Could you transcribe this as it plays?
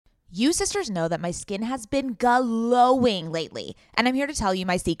You sisters know that my skin has been glowing lately, and I'm here to tell you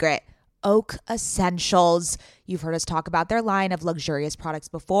my secret. Oak Essentials. You've heard us talk about their line of luxurious products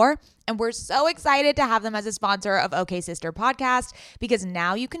before, and we're so excited to have them as a sponsor of OK Sister Podcast because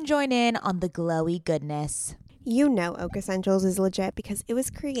now you can join in on the glowy goodness. You know Oak Essentials is legit because it was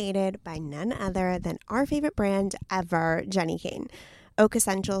created by none other than our favorite brand ever, Jenny Kane. Oak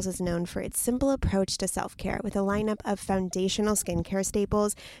Essentials is known for its simple approach to self-care with a lineup of foundational skincare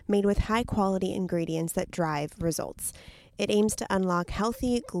staples made with high-quality ingredients that drive results. It aims to unlock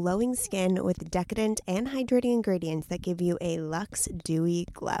healthy, glowing skin with decadent and hydrating ingredients that give you a luxe, dewy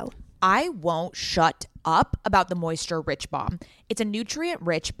glow. I won't shut up about the Moisture Rich Balm. It's a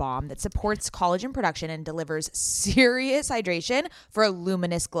nutrient-rich balm that supports collagen production and delivers serious hydration for a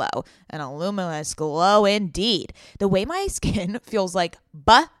luminous glow. And a luminous glow indeed. The way my skin feels like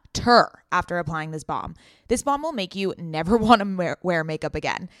butter after applying this balm. This balm will make you never want to wear makeup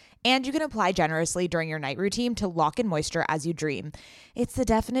again. And you can apply generously during your night routine to lock in moisture as you dream. It's the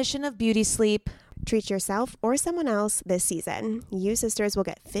definition of beauty sleep. Treat yourself or someone else this season. You sisters will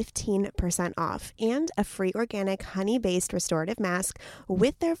get 15% off and a free organic honey-based restorative mask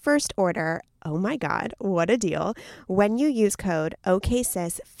with their first order. Oh my God, what a deal. When you use code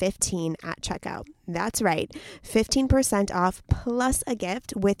OKSIS15 at checkout. That's right, 15% off plus a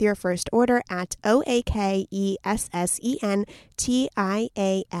gift with your first order at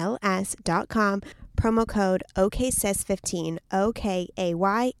OAKESSENTIALS.com. Promo code OKSIS15,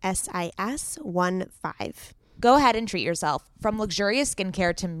 OKAYSIS15. Go ahead and treat yourself. From luxurious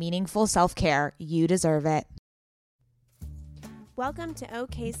skincare to meaningful self-care, you deserve it. Welcome to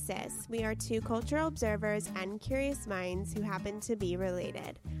OK Sis. We are two cultural observers and curious minds who happen to be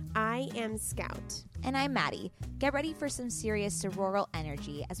related. I am Scout. And I'm Maddie. Get ready for some serious sororal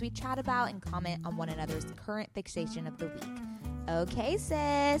energy as we chat about and comment on one another's current fixation of the week. Okay,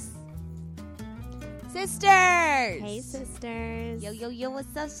 sis. Sisters! Hey, sisters. Yo, yo, yo,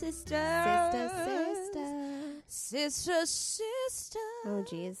 what's up, sisters? Sister. Oh,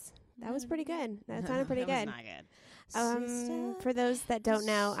 geez. That was pretty good. That sounded pretty good. That was not good. For those that don't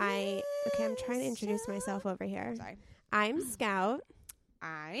know, I'm trying to introduce myself over here. Sorry. I'm Scout.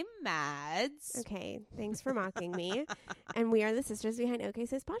 I'm Mads. Okay, thanks for mocking me. And we are the sisters behind OK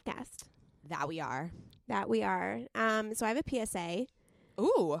Sis Podcast. That we are. So I have a PSA.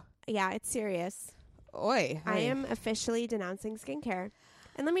 Ooh. Yeah, it's serious. Oi. I am officially denouncing skincare.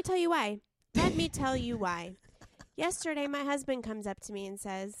 And let me tell you why. Yesterday, my husband comes up to me and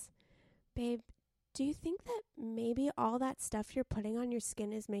says, "Babe, do you think that maybe all that stuff you're putting on your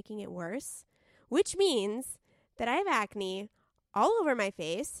skin is making it worse?" Which means that I have acne all over my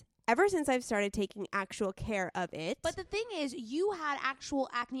face ever since I've started taking actual care of it. But the thing is, you had actual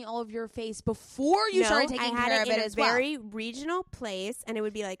acne all over your face before you started taking care of it as well. I had it in a very regional place, and it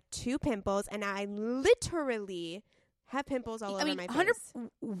would be like 2 pimples, and now I literally have pimples all over my face.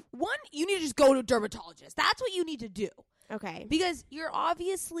 One, you need to just go to a dermatologist. That's what you need to do. Okay. Because you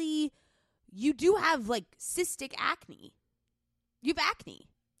do have like cystic acne. You have acne.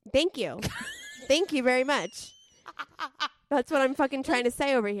 Thank you. Thank you very much. That's what I'm fucking trying to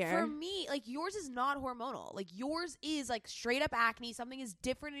say over here. For me, like, yours is not hormonal. Like, yours is like straight up acne. Something is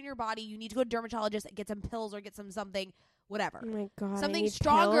different in your body. You need to go to a dermatologist and get some pills or get something, whatever. Oh my God. Something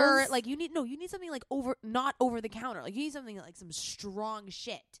stronger. Pills? Like, you need something like not over the counter. Like, you need something like some strong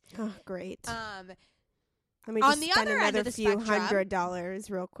shit. Oh, great. Let me just on the spend other another end of the few spectrum, $100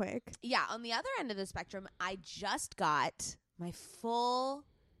 real quick. Yeah, on the other end of the spectrum, I just got my full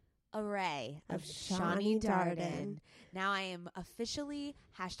array of Shani Darden. Now I am officially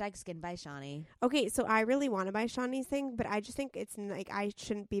 #skin by Shani. Okay, so I really want to buy Shani's thing, but I just think it's like I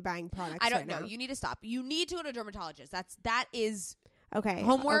shouldn't be buying products. I don't know. Now. You need to stop. You need to go to a dermatologist. That is okay.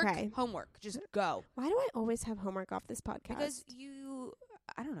 Homework. Okay. Homework. Just go. Why do I always have homework off this podcast? Because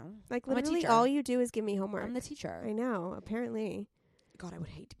I don't know. Like I'm literally all you do is give me homework. I'm the teacher. I know. Apparently. God, I would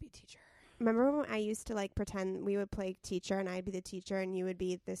hate to be a teacher. Remember when I used to like pretend we would play teacher and I'd be the teacher and you would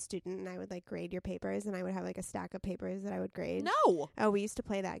be the student and I would like grade your papers and I would have like a stack of papers that I would grade? No. Oh, we used to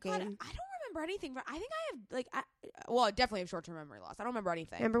play that God, game. I don't remember anything. I think I have I definitely have short-term memory loss. I don't remember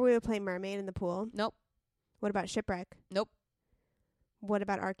anything. Remember we would play mermaid in the pool? Nope. What about shipwreck? Nope. What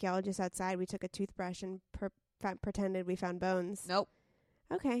about archaeologists outside? We took a toothbrush and pretended we found bones. Nope.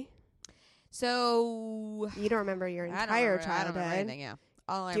 Okay. So you don't remember your entire childhood. I don't remember anything, yeah.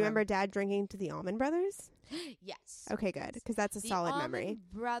 Do you remember Dad drinking to the Almond Brothers? Yes. Okay, good, because that's a solid memory. The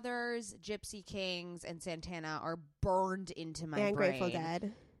Almond Brothers, Gypsy Kings, and Santana are burned into my brain. And Grateful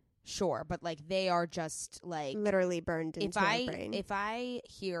Dead. Sure, but like they are just like literally burned into my brain. If I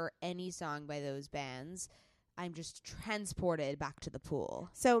hear any song by those bands, I'm just transported back to the pool.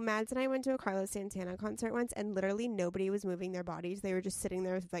 So Mads and I went to a Carlos Santana concert once, and literally nobody was moving their bodies. They were just sitting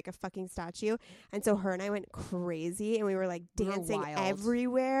there with like a fucking statue. And so her and I went crazy, and we were like dancing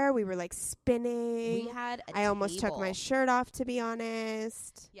everywhere. We were like spinning. We had I almost took my shirt off, to be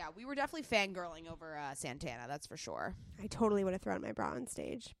honest. Yeah, we were definitely fangirling over Santana, that's for sure. I totally would have thrown my bra on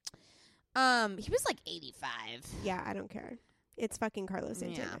stage. He was like 85. Yeah, I don't care. It's fucking Carlos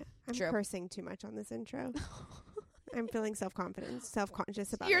Santana. Yeah, I'm true. cursing too much on this intro. I'm feeling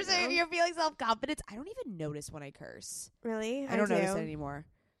self-conscious about You're it saying now. You're feeling self-confidence? I don't even notice when I curse. Really? I don't notice it anymore.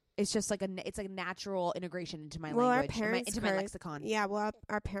 It's just like it's like a natural integration into my language, into my lexicon. Yeah, well,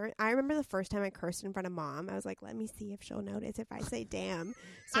 I remember the first time I cursed in front of Mom, I was like, let me see if she'll notice if I say damn.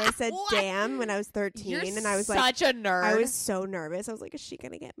 So I said damn when I was 13, and I was like, such a nerd. I was so nervous. I was like, is she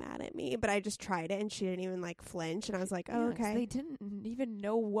gonna get mad at me? But I just tried it, and she didn't even like flinch, and I was like, oh, okay. They didn't even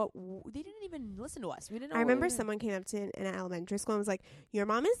know they didn't even listen to us. We didn't know. I remember someone came up to me in elementary school and was like, your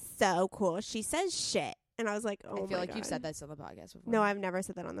mom is so cool. She says shit. And I was like, oh my God. I feel like you've said this on the podcast before. No, I've never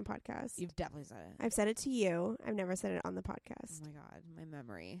said that on the podcast. You've definitely said it. I've said it to you. I've never said it on the podcast. Oh my God, my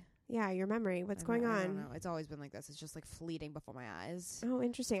memory. Yeah, your memory. What's going on? I don't know. It's always been like this. It's just like fleeting before my eyes. Oh,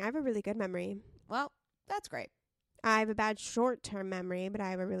 interesting. I have a really good memory. Well, that's great. I have a bad short-term memory, but I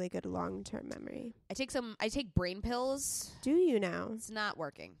have a really good long-term memory. I take brain pills. Do you now? It's not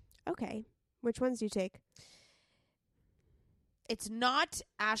working. Okay. Which ones do you take? It's not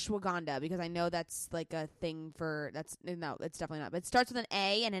ashwagandha, because I know that's like a thing for no, it's definitely not. But it starts with an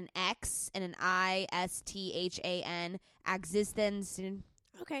A and an X and an ISTHAN. Axisthen.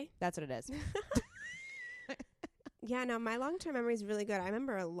 Okay. That's what it is. Yeah, no, my long-term memory is really good. I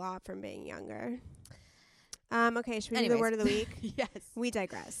remember a lot from being younger. Okay, should we do the word of the week? Yes. We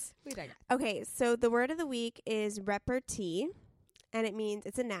digress. Okay, so the word of the week is repartee, and it means,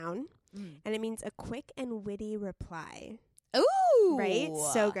 it's a noun, and it means a quick and witty reply. Ooh. Right?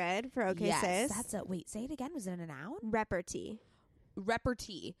 So good for okay, yes, sis. wait, say it again. Was it a noun? Repartee.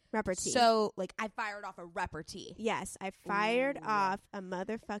 Repartee. So, like, I fired off a repartee. Yes, I fired off a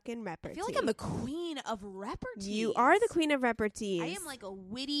motherfucking repartee. I feel like I'm a queen of repartees. You are the queen of repartees. I am like a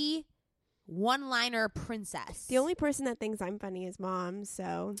witty one-liner princess. The only person that thinks I'm funny is Mom,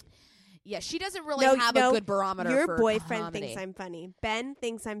 so... Yeah, she doesn't really have a good barometer your for boyfriend comedy. thinks I'm funny. Ben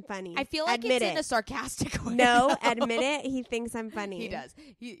thinks I'm funny. I feel like it's in a sarcastic way. No, admit it. He thinks I'm funny. He does.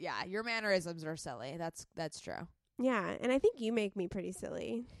 Yeah, your mannerisms are silly. That's true. Yeah, and I think you make me pretty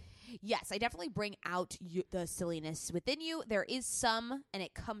silly. Yes, I definitely bring out the silliness within you. There is some, and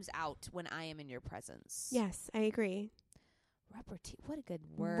it comes out when I am in your presence. Yes, I agree. Repartee. What a good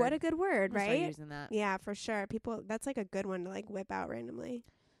word. What a good word, right? Start using that. Yeah, for sure. People, that's like a good one to like whip out randomly.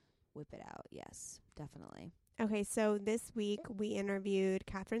 Whip it out. Yes, definitely. Okay, so this week we interviewed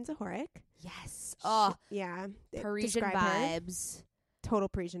Kathryn Zahorak. Yes. Oh, yeah. Parisian vibes. Total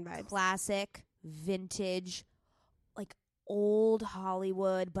Parisian vibes. Classic, vintage, like old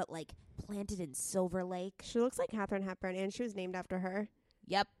Hollywood, but like planted in Silver Lake. She looks like Katharine Hepburn, and she was named after her.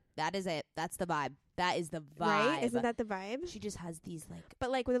 Yep, that is it. That's the vibe. That is the vibe. Right? Isn't that the vibe? She just has these like...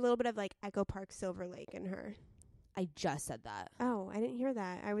 But like with a little bit of like Echo Park Silver Lake in her. I just said that. Oh, I didn't hear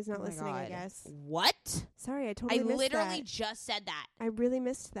that. I was not listening, I guess. What? Sorry, I totally missed that. I literally just said that. I really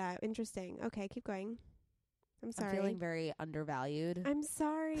missed that. Interesting. Okay, keep going. I'm sorry. I'm feeling very undervalued. I'm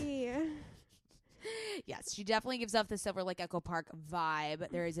sorry. Yes, she definitely gives off the Silver Lake Echo Park vibe.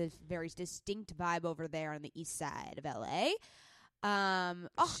 There is a very distinct vibe over there on the east side of LA.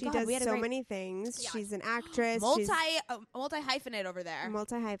 She does so many things. Yeah. She's an actress. Multi hyphenate over there.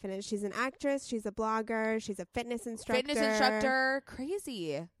 Multi hyphenate. She's an actress. She's a blogger. She's a fitness instructor.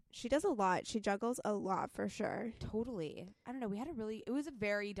 Crazy. She does a lot. She juggles a lot for sure. Totally. I don't know. It was a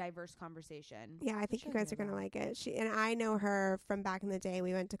very diverse conversation. Yeah, I think you guys are going to like it. And I know her from back in the day.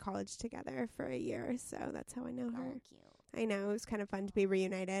 We went to college together for a year. So that's how I know her. Oh, cute. I know. It was kind of fun to be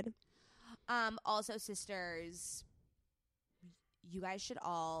reunited. Also, sisters, you guys should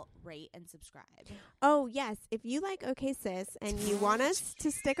all rate and subscribe. Oh, yes. If you like Okay Sis and you want us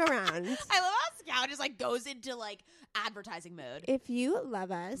to stick around. I love how Scout just like goes into like advertising mode. If you love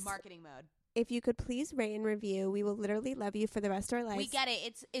us. Marketing mode. If you could please rate and review, we will literally love you for the rest of our lives. We get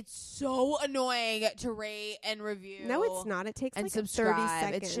it. It's so annoying to rate and review. No, it's not. It takes and like subscribe. 30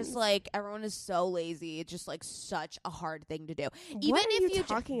 seconds. It's just like everyone is so lazy. It's just like such a hard thing to do. What are you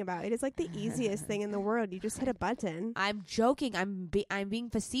talking about? It is like the easiest thing in the world. You just hit a button. I'm joking. I'm being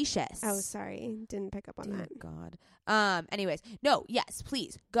facetious. Oh, sorry. Didn't pick up on that. God. Anyways, no. Yes,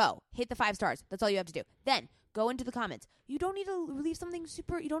 please go hit the 5 stars. That's all you have to do. Then go into the comments. You don't need to leave something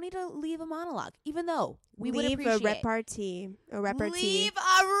super. You don't need to leave a monologue, even though we would appreciate a repartee. Leave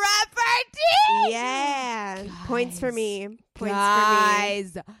a repartee. Yeah, guys, points for me. Points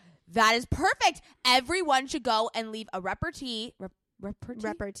guys, that is perfect. Everyone should go and leave a repartee.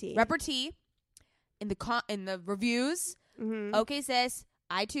 Repartee in the reviews. Mm-hmm. Okay, sis.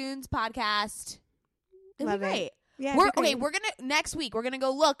 iTunes podcast. It'll Love be great. it. Yeah, We're gonna next week. We're gonna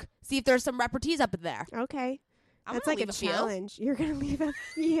go look, see if there's some repartees up in there. Okay, that's gonna like a leave challenge. You're gonna leave a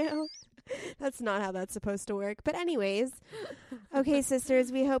few. That's not how that's supposed to work. But anyways, okay,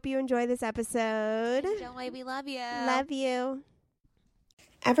 sisters. We hope you enjoy this episode. Joey, we love you. Love you.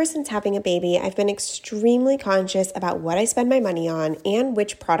 Ever since having a baby, I've been extremely conscious about what I spend my money on and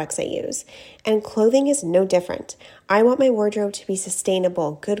which products I use. And clothing is no different. I want my wardrobe to be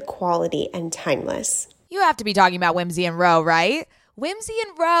sustainable, good quality, and timeless. You have to be talking about Whimsy and Row, right? Whimsy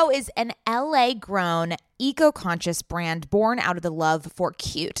and Row is an LA-grown, eco-conscious brand born out of the love for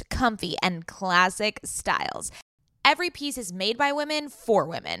cute, comfy, and classic styles. Every piece is made by women for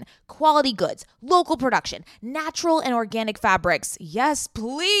women. Quality goods, local production, natural and organic fabrics. Yes,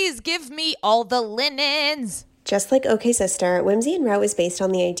 please give me all the linens. Just like OK Sister, Whimsy and Row is based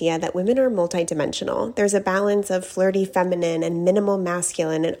on the idea that women are multidimensional. There's a balance of flirty feminine and minimal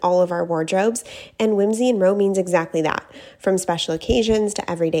masculine in all of our wardrobes, and Whimsy and Row means exactly that. From special occasions to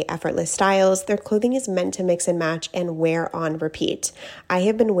everyday effortless styles, their clothing is meant to mix and match and wear on repeat. I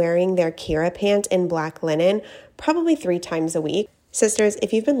have been wearing their Kira pant in black linen probably 3 times a week. Sisters,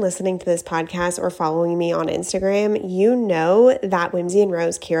 if you've been listening to this podcast or following me on Instagram, you know that Whimsy and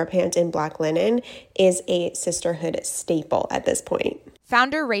Row's Kira pant in black linen is a sisterhood staple at this point.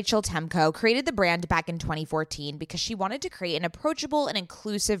 Founder Rachel Temko created the brand back in 2014 because she wanted to create an approachable and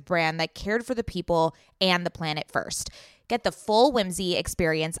inclusive brand that cared for the people and the planet first. Get the full Whimsy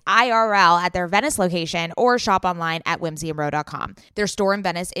experience IRL at their Venice location or shop online at whimsyandrow.com. Their store in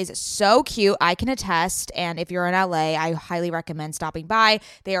Venice is so cute, I can attest, and if you're in LA, I highly recommend stopping by.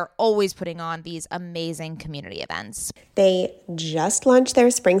 They are always putting on these amazing community events. They just launched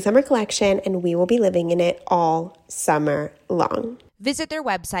their spring-summer collection, and we will be living in it all summer long. Visit their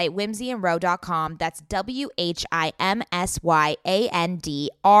website, whimsyandrow.com. That's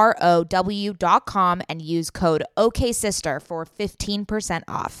WHIMSYANDROW.com and use code OKSister for 15%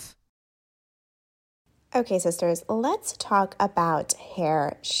 off. Okay, sisters, let's talk about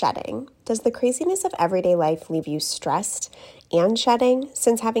hair shedding. Does the craziness of everyday life leave you stressed and shedding?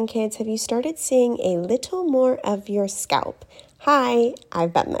 Since having kids, have you started seeing a little more of your scalp? Hi,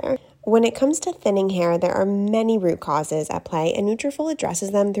 I've been there. When it comes to thinning hair, there are many root causes at play, and Nutrafol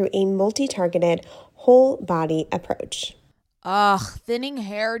addresses them through a multi-targeted, whole-body approach. Ugh, thinning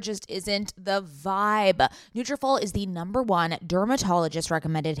hair just isn't the vibe. Nutrafol is the #1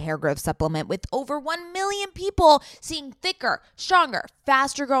 dermatologist-recommended hair growth supplement, with over 1 million people seeing thicker, stronger,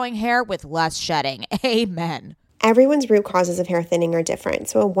 faster-growing hair with less shedding. Amen. Everyone's root causes of hair thinning are different,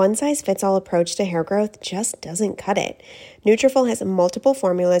 so a one-size-fits-all approach to hair growth just doesn't cut it. Nutrafol has multiple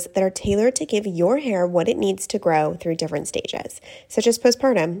formulas that are tailored to give your hair what it needs to grow through different stages, such as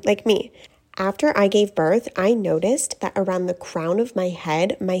postpartum, like me. After I gave birth, I noticed that around the crown of my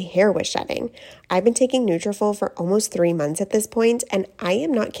head, my hair was shedding. I've been taking Nutrafol for almost 3 months at this point, and I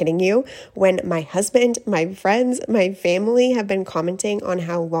am not kidding you when my husband, my friends, my family have been commenting on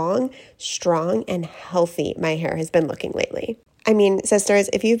how long, strong, and healthy my hair has been looking lately. I mean, sisters,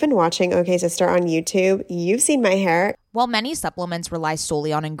 if you've been watching OK Sister on YouTube, you've seen my hair. While many supplements rely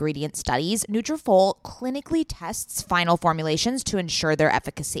solely on ingredient studies, Nutrafol clinically tests final formulations to ensure their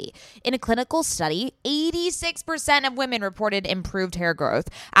efficacy. In a clinical study, 86% of women reported improved hair growth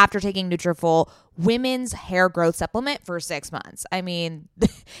after taking Nutrafol women's hair growth supplement for 6 months. I mean,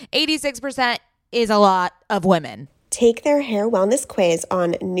 86% is a lot of women. Take their hair wellness quiz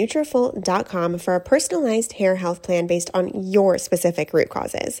on Nutrafol.com for a personalized hair health plan based on your specific root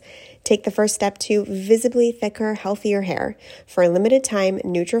causes. Take the first step to visibly thicker, healthier hair. For a limited time,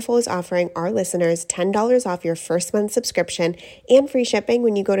 Nutrafol is offering our listeners $10 off your first month subscription and free shipping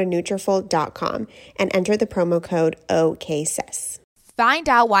when you go to Nutrafol.com and enter the promo code OKSIS. Find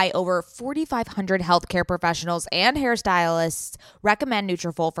out why over 4,500 healthcare professionals and hairstylists recommend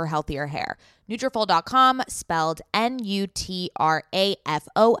Nutrafol for healthier hair. Nutrafol.com, spelled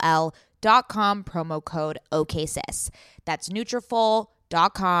Nutrafol.com, promo code OKSIS. That's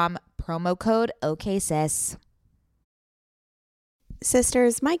Nutrafol.com, promo code OKSIS.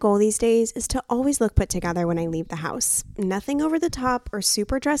 Sisters, my goal these days is to always look put together when I leave the house. Nothing over the top or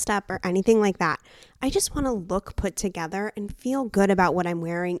super dressed up or anything like that. I just want to look put together and feel good about what I'm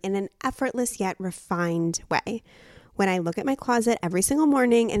wearing in an effortless yet refined way. When I look at my closet every single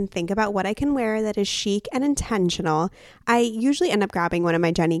morning and think about what I can wear that is chic and intentional, I usually end up grabbing one of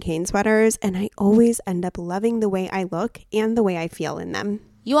my Jenny Kane sweaters, and I always end up loving the way I look and the way I feel in them.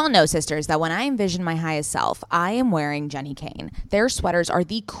 You all know, sisters, that when I envision my highest self, I am wearing Jenny Kane. Their sweaters are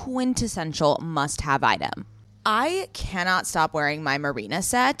the quintessential must-have item. I cannot stop wearing my Marina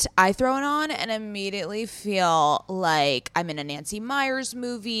set. I throw it on and immediately feel like I'm in a Nancy Meyers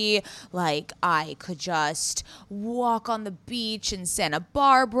movie, like I could just walk on the beach in Santa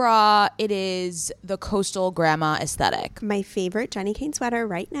Barbara. It is the coastal grandma aesthetic. My favorite Jenny Kane sweater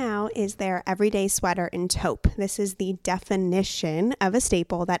right now is their everyday sweater in taupe. This is the definition of a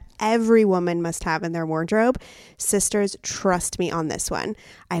staple that every woman must have in their wardrobe. Sisters, trust me on this one.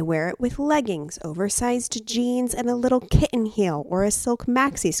 I wear it with leggings, oversized jeans, and a little kitten heel or a silk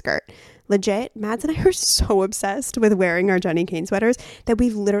maxi skirt. Legit, Mads and I are so obsessed with wearing our Jenny Kane sweaters that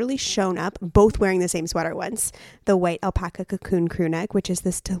we've literally shown up both wearing the same sweater once. The white alpaca cocoon crew neck, which is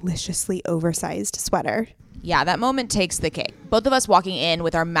this deliciously oversized sweater. Yeah, that moment takes the cake. Both of us walking in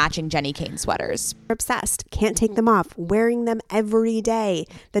with our matching Jenny Kane sweaters. We're obsessed. Can't take them off. Wearing them every day.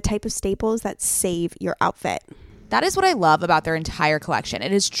 The type of staples that save your outfit. That is what I love about their entire collection.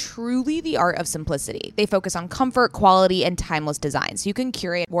 It is truly the art of simplicity. They focus on comfort, quality, and timeless design, so you can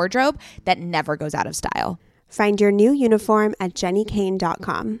curate a wardrobe that never goes out of style. Find your new uniform at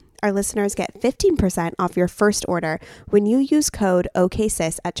jennykane.com. Our listeners get 15% off your first order when you use code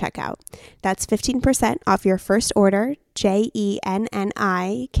OKSIS at checkout. That's 15% off your first order,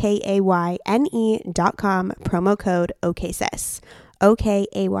 JENNIKAYNE.com, promo code OKSIS.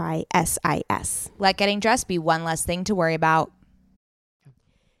 OKAYSIS. Let getting dressed be one less thing to worry about.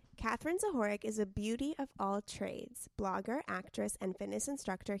 Kathryn Zahorak is a beauty of all trades, blogger, actress, and fitness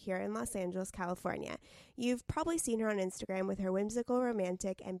instructor here in Los Angeles, California. You've probably seen her on Instagram with her whimsical,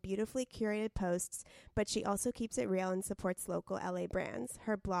 romantic, and beautifully curated posts, but she also keeps it real and supports local LA brands.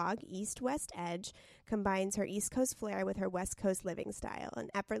 Her blog, East West Edge, combines her East Coast flair with her West Coast living style, an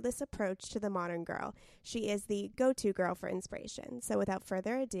effortless approach to the modern girl. She is the go-to girl for inspiration. So without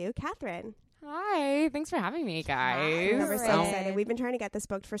further ado, Kathryn. Hi, thanks for having me, guys. We're so excited. We've been trying to get this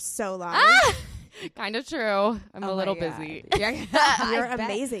booked for so long. Kind of true. I'm a little busy. You're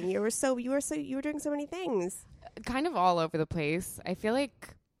amazing. You were doing so many things. Kind of all over the place. I feel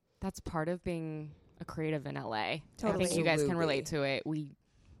like that's part of being a creative in LA. Totally. I think you guys can relate to it.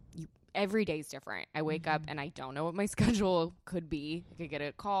 Every day's different. I wake up and I don't know what my schedule could be. I could get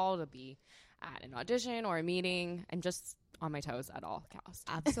a call to be at an audition or a meeting, and just on my toes at all costs.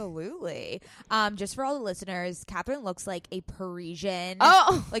 Absolutely. Just for all the listeners, Kathryn looks like a Parisian.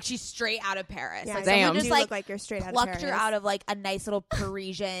 Oh, like she's straight out of Paris. Yeah, like damn. someone just you look like you're straight out of plucked Paris. her out of like a nice little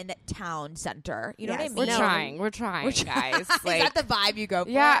Parisian town center. You know Yes. what I mean? We're trying, guys. Is that the vibe you go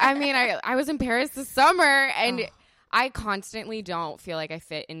for? Yeah, I mean, I was in Paris this summer, and I constantly don't feel like I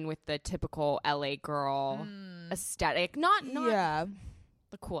fit in with the typical LA girl aesthetic. Not yeah.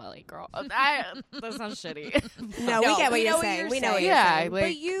 the cool LA girl. That sounds shitty. No, we get what you're saying. We know what you're Yeah, saying. like,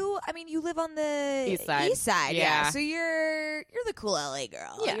 But you live on the East side. yeah. Yeah. So you're the cool LA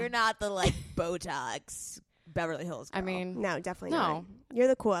girl. Yeah. You're not the like Botox Beverly Hills girl. I mean, No, definitely No. not. You're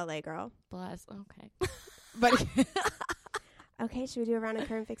the cool LA girl. bless. Okay. but Okay, should we do a round of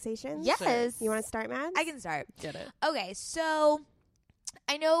current fixations? yes. You want to start, Mads? I can start. Get it. Okay, so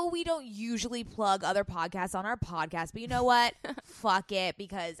I know we don't usually plug other podcasts on our podcast, but you know what? Fuck it,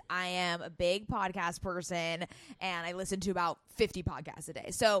 because I am a big podcast person and I listen to about 50 podcasts a day.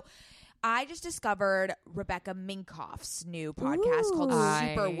 So I just discovered Rebecca Minkoff's new podcast called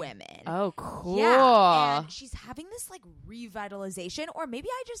Super Women. Oh, cool. Yeah, and she's having this like revitalization, or maybe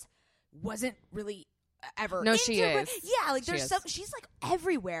I just wasn't really ever. No, into she her. is. Yeah, like She there's is. some. She's like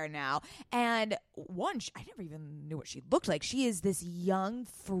everywhere now, and I never even knew what she looked like. She is this young,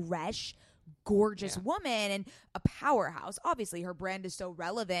 fresh, gorgeous woman and a powerhouse. Obviously, her brand is so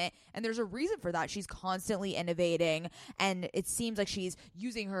relevant, and there's a reason for that. She's constantly innovating, and it seems like she's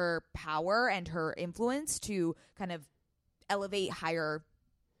using her power and her influence to kind of elevate higher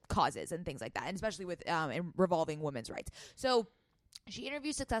causes and things like that, and especially with revolving women's rights. So she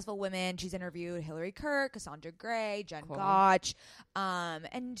interviews successful women. She's interviewed Hillary Kirk, Cassandra Gray, Jen Gotch,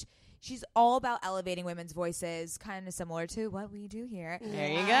 and she's all about elevating women's voices, kind of similar to what we do here. There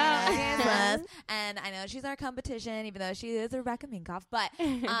you go. Yes. And I know she's our competition, even though she is Rebecca Minkoff. But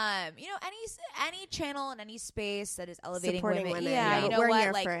you know, any channel and any space that is elevating Supporting women, women. yeah, Yeah, you know we're what?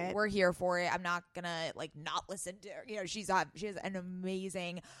 here Like for it. we're here for it. I'm not gonna like not listen to her. You know, she has an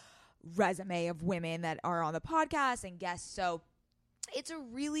amazing resume of women that are on the podcast and guests. So it's a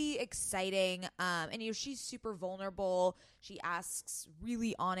really exciting, and you know, she's super vulnerable. She asks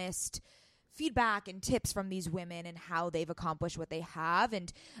really honest, feedback and tips from these women and how they've accomplished what they have.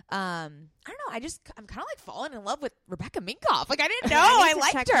 And I don't know, I'm kind of like falling in love with Rebecca Minkoff. Like I didn't know I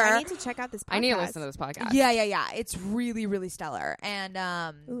liked her. I need to check out this podcast. I need to listen to this podcast. Yeah. It's really, really stellar. And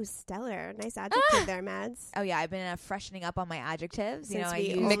ooh, stellar. Nice adjective there, Mads. oh yeah, I've been freshening up on my adjectives. Since I we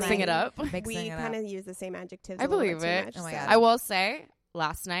use mixing it up. We kind of use the same adjectives. I a little believe bit too it. much, Oh my so. God. I will say,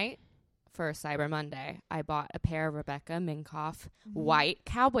 last night for Cyber Monday, I bought a pair of Rebecca Minkoff white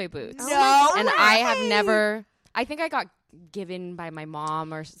cowboy boots. No And way. I have never, I think I got given by my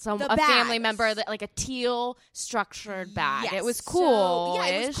mom or The a family bags. member that like a teal structured bag. Yes. It was So, cool. yeah,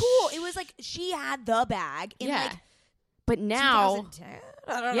 it was cool. It was like she had the bag in like But now, 2010.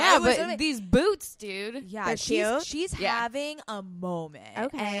 I don't know. yeah, It was but something- these boots, dude. yeah, They're cute? she's Yeah. having a moment.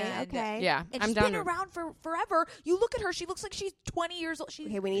 Okay, And- okay. Yeah, And I'm she's down been to around for forever. You look at her; she looks like she's 20 years old. She's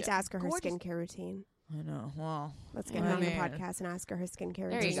Okay, we need to ask her gorgeous. skincare routine. I know. Well, Let's get I her on the mean- podcast and ask her skincare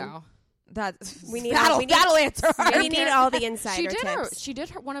There routine. you go. that's We need- that'll we need- that'll answer. Her. We need all the insider tips. She did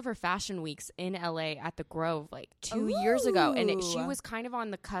one of her fashion weeks in LA at the Grove like 2 years ago, and she Ooh. was kind of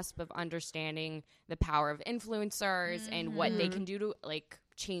on the cusp of understanding the power of influencers and what they can do to like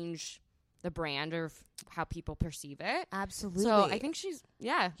change the brand or how people perceive it. Absolutely. So I think she's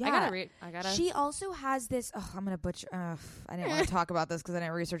Yeah. I gotta. She also has this. Oh, I'm gonna butcher. I didn't want to talk about this because I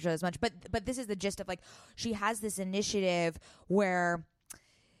didn't research it as much. But this is the gist of like she has this initiative where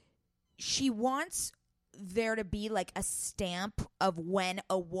she wants there to be like a stamp of when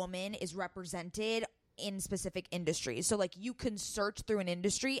a woman is represented in specific industries. So like you can search through an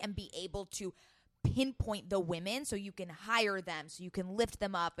industry and be able to pinpoint the women so you can hire them, so you can lift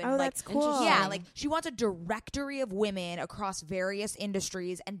them up. And Oh, like, that's cool. Yeah, like she wants a directory of women across various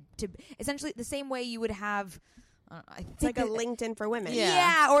industries, and to essentially the same way you would have. It's like a LinkedIn for women.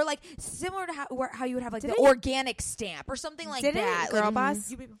 Yeah, or like similar to how you would have like the organic stamp or something like Didn't that. Girl Like,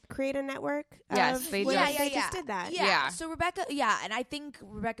 Boss create a network? Yes, of they women? just- They just did that. Yeah. So Rebecca, and I think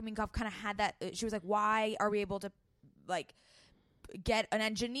Rebecca Minkoff kind of had that. She was like, "Why are we able to like get an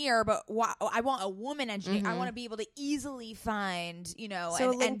engineer, but why, I want a woman engineer. I want to be able to easily find, So and be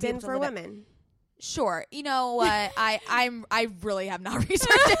able LinkedIn to for live it." women. Sure. You know what? I really have not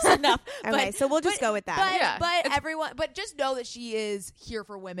researched this enough. Okay, so we'll just go with that. But just know that she is here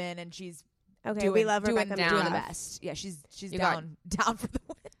for women, and she's Okay, we love doing Rebecca the Minkoff. best. Yeah, she's You got- down for the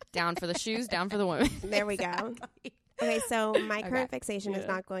women. down for the shoes, down for the women. There we go. Okay, so my current Okay. fixation is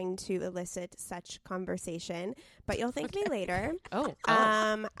not going to elicit such conversation, but you'll thank me later. Oh,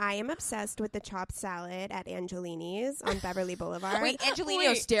 I am obsessed with the chopped salad at Angelini's on Beverly Boulevard. Wait, Angelina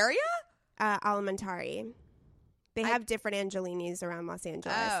Wait. Osteria? Alimentari. They have different Angelinis around Los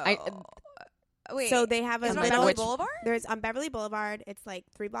Angeles. Wait. So they have a is it on little Beverly Boulevard? There's on Beverly Boulevard. It's like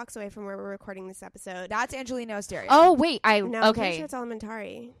 3 blocks away from where we're recording this episode. That's Angelina Osteria. oh wait, No, I'm pretty okay. sure it's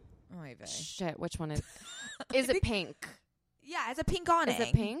Alimentari. Oh, my God. Shit, which one is? Is it pink? Yeah, it's a pink awning. Is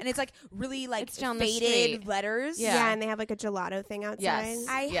it pink? And it's like really like It's down the faded street. letters. Yeah. Yeah, and they have like a gelato thing outside. Yes.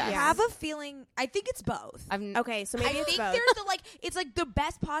 I Yes. have a feeling. I think it's both. Okay, so maybe I it's think both. there's the like. It's like the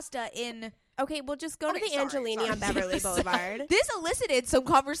best pasta in. Okay, we'll just go to Okay, the sorry, Angelini sorry. on Beverly Boulevard. This elicited some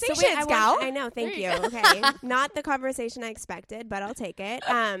conversation, So wait, Scout. I know, thank There you. you Okay, not the conversation I expected, but I'll take it.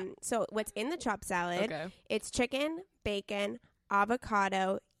 So what's in the chopped salad? Okay. It's chicken, bacon,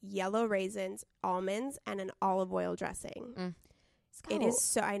 avocado, yellow raisins, almonds, and an olive oil dressing. It is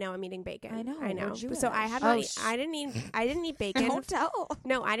so. I know I'm eating bacon. I know, I know. we're Jewish. So I have. Oh, Not, I didn't eat bacon. Don't tell.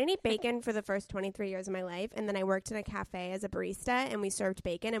 No, I didn't eat bacon for the first 23 years of my life, and then I worked in a cafe as a barista, and we served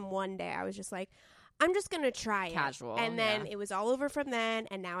bacon. And one day I was just like, I'm just gonna try it. Casual, And then yeah. it was all over from then,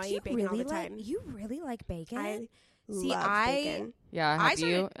 and now I You eat bacon all the time. You really like bacon? I See, love bacon. Yeah, have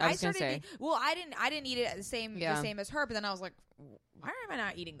you? I was gonna say. Well, I didn't eat it the same as her, but then I was like, why am I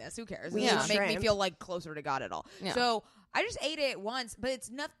not eating this? Who cares? We It eat doesn't make me shrimp. feel like closer to God at all. Yeah. So I just ate it once, but it's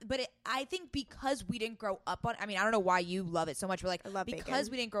not. But I think because we didn't grow up on. I mean, I don't know why you love it so much, but like I love because bacon.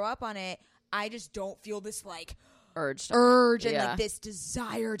 we didn't grow up on it, I just don't feel this like Urge. urge and Yeah. like this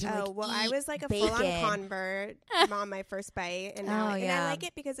desire to like. Oh well, I eat was like a bacon. full-on convert on my first bite, and now Oh, and yeah. I like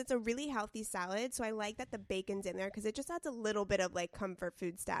it because it's a really healthy salad. So I like that the bacon's in there because it just adds a little bit of like comfort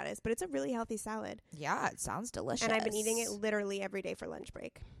food status. But it's a really healthy salad, Yeah, it sounds delicious. and I've been eating it literally every day for lunch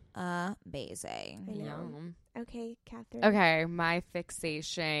break. Amazing. I know. Yum. Okay, Kathryn. Okay, my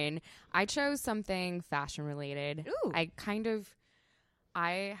fixation. I chose something fashion related. Ooh.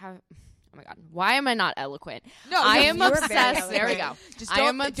 I have. Oh my god, why am I not eloquent? No, I no, am you were very obsessed. There we go. eloquent. Just I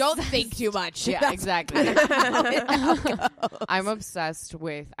don't, am don't think too much. Yeah, exactly. how it goes. I'm obsessed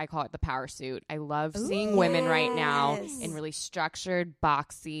with, I call it the power suit. I love seeing women right now Yes. in really structured,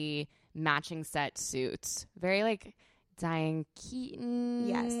 boxy, matching set suits. Very like Diane Keaton.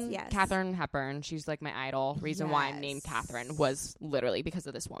 Yes. Kathryn Hepburn. She's like my idol. Reason why I'm named Kathryn was literally because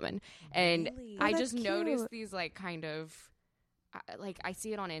of this woman. And Really? I Oh, just that's noticed cute. these like kind of like I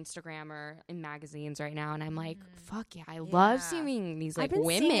see it on Instagram or in magazines right now, and I'm like, fuck yeah, I love seeing these like I've been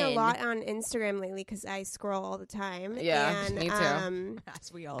women. seeing a lot on Instagram lately because I scroll all the time. Yeah, and, me too.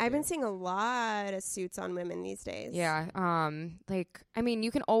 As we all I've do. been seeing a lot of suits on women these days. Yeah, like I mean,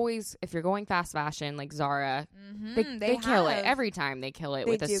 you can always if you're going fast fashion like Zara, they kill it have. every time. They kill it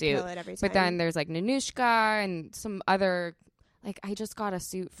They with a do suit. kill it every time. But then there's like Nanushka and some other, like I just got a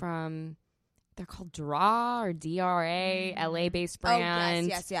suit from, they're called DRA or DRA, LA based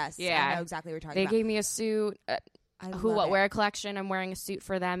brand. Oh, yes. Yeah. I know exactly what you're talking They about. gave me a suit, I Who love What it. Wear collection. I'm wearing a suit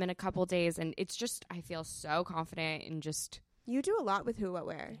for them in a couple days. And it's just, I feel so confident and just, You do a lot with Who What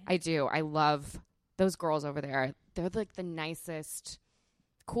Wear. I do. I love those girls over there. They're like the nicest,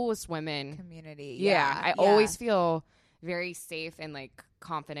 coolest women. Community. Yeah. I yeah. always feel very safe and like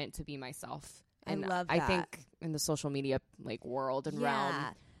confident to be myself. I And love I that. think in the social media like world and realm,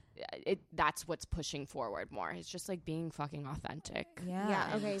 that's what's pushing forward more. It's just like being fucking authentic.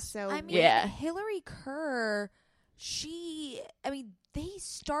 Yeah. Okay, so I mean, Yeah. Hillary Kerr, they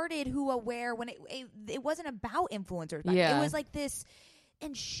started Who What Wear when it wasn't about influencers. Yeah. It was like this,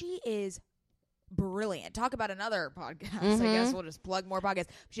 and she is brilliant. Talk about another podcast. I Mhm. guess we'll just plug more podcasts.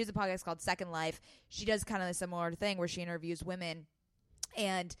 She has a podcast called Second Life. She does kind of a similar thing where she interviews women,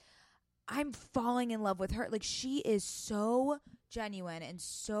 and I'm falling in love with her. Like, she is so genuine and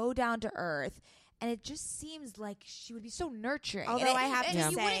so down to earth. And it just seems like she would be so nurturing. Although And I have and to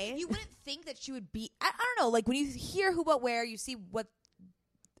you say- you wouldn't think that she would be. I don't know. Like, when you hear Who What Wear, you see what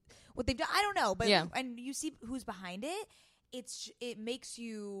they've done. I don't know, but Yeah. and you see who's behind it. It makes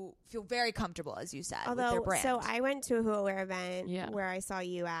you feel very comfortable, as you said, with their Although, brand. so I went to a Who What Wear event Yeah. where I saw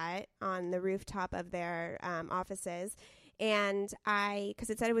you at on the rooftop of their offices. And because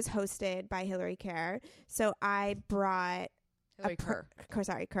it said it was hosted by Hillary Kerr. So I brought Hillary Kerr.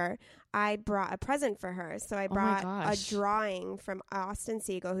 Kerr. I brought a present for her. So I Oh my brought a gosh. drawing from Austin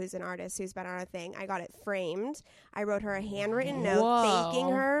Siegel, who's an artist who's been on our thing. I got it framed. I wrote her a handwritten note thanking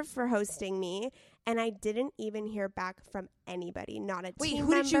Whoa. her for hosting me. And I didn't even hear back from anybody, not a Wait, team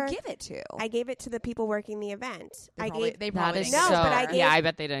who did you member. give it to? I gave it to the people working the event. They I probably gave That didn't is give it No, to so. but I her. gave- yeah, I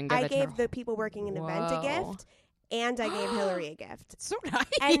bet they didn't give I it to gave her. the people working an event a Whoa. gift, and I gave Hillary a gift. So nice.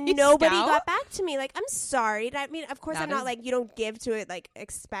 And nobody Scout? got back to me. Like, I'm sorry. I mean, of course, That I'm not is- like, you don't give to it, like,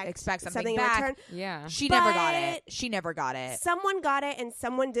 expect something in back. return. Yeah. She never got But- it. She never got it. Someone got it, and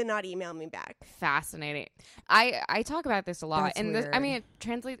someone did not email me back. Fascinating. I talk about this a lot, That's and this, I weird. mean, it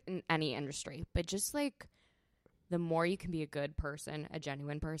translates in any industry, but just like the more you can be a good person, a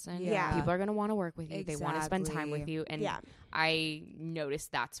genuine person, Yeah. people are going to want to work with you. They want to spend time Exactly. with you. And Yeah. I notice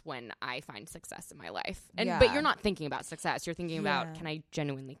that's when I find success in my life. And Yeah. but you're not thinking about success. You're thinking Yeah. about, can I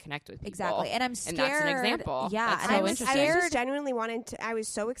genuinely connect with people? Exactly. And I'm And scared. that's an example. Yeah. That's and so I was interesting. I was scared. just genuinely wanted to. I was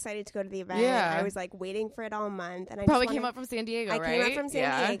so excited to go to the event. Yeah. I was like waiting for it all month, and I Probably just came wanted- up from San Diego, I right? came up from San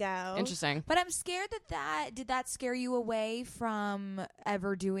Yeah. Diego. Interesting. But I'm scared did that scare you away from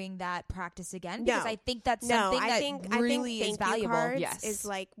ever doing that practice again? Because No. I think that's No, something I that think really thank is valuable. you cards Yes. is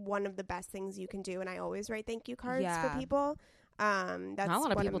like one of the best things you can do, and I always write thank you cards Yeah. for people. That's Not a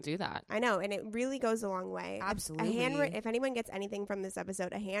lot of one people do that. I know, and it really goes a long way. Absolutely. If anyone gets anything from this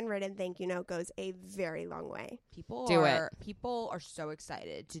episode, a handwritten thank you note goes a very long way. People Do people are so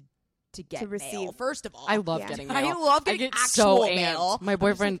excited to get To receive. mail. First of all, I love Yeah. getting I mail. love I getting get actual so amped. mail. My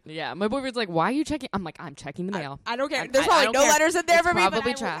boyfriend, my boyfriend's like, "Why are you checking?" I'm like, "I'm checking the mail." I don't care. I- There's I probably don't no care. letters in there It's for me. but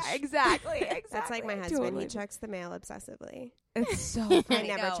probably I will- trash. Exactly. That's like my husband. Totally. He checks the mail obsessively. It's so I funny.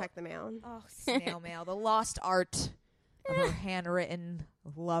 never No. check the mail. Oh, snail mail, the lost art of her handwritten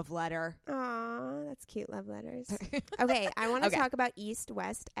love letter. Aw, that's cute. Love letters. Okay, I want to Okay. talk about East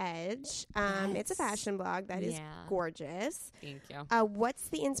West Edge. It's a Yes. fashion blog that is Yeah. gorgeous. Thank you. What's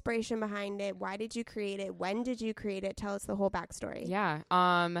the inspiration behind it? Why did you create it? When did you create it? Tell us the whole backstory. Yeah.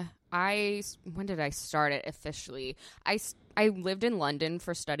 When did I start it officially? I lived in London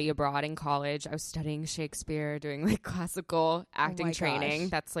for study abroad in college. I was studying Shakespeare, doing like classical acting my training. gosh.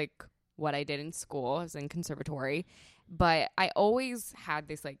 That's like what I did in school. I was in conservatory. But I always had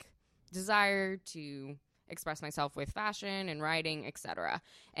this like desire to express myself with fashion and writing, etc.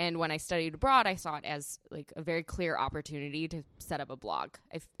 And when I studied abroad, I saw it as like a very clear opportunity to set up a blog.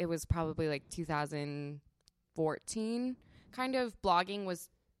 It was probably like 2014 kind of. Blogging was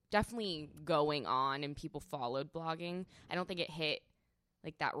definitely going on and people followed blogging. I don't think it hit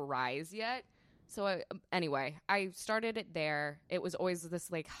like that rise yet. So anyway, I started it there. It was always this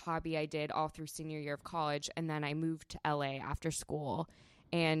like hobby I did all through senior year of college. And then I moved to LA after school,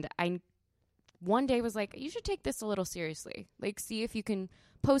 and I one day was like, you should take this a little seriously. Like, see if you can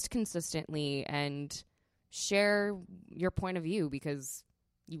post consistently and share your point of view because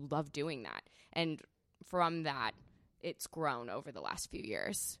you love doing that. And from that, it's grown over the last few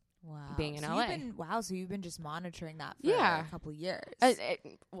years. Wow. Being in so LA. So you've been just monitoring that for a couple years. I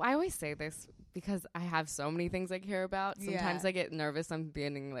always say this because I have so many things I care about. Sometimes I get nervous I'm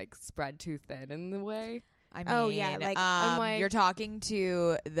being like spread too thin in the way. I mean, you're talking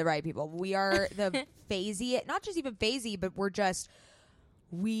to the right people. We are the phasey, not just even phasey, but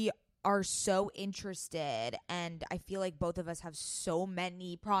we are so interested, and I feel like both of us have so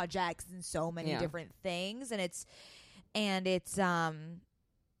many projects and so many different things, and it's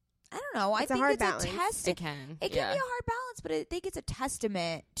I don't know. I think it's a test. It can be a hard balance, but I think it's a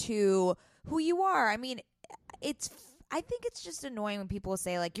testament to who you are. I mean, I think it's just annoying when people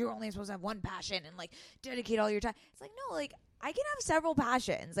say like you're only supposed to have one passion and like dedicate all your time. It's like, no, like I can have several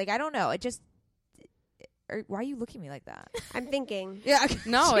passions. Like I don't know. It just why are you looking at me like that? I'm thinking. Yeah.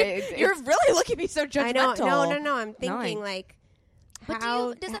 No, you're really looking at me so judgmental. I know. No. I'm thinking like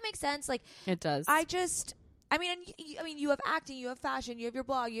how does that make sense? Like it does. I mean, you have acting, you have fashion, you have your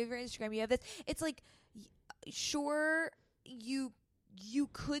blog, you have your Instagram, you have this. It's like, sure, you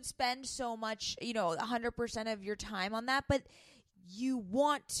could spend so much, 100% of your time on that, but you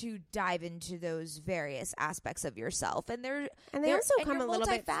want to dive into those various aspects of yourself, and they also come a little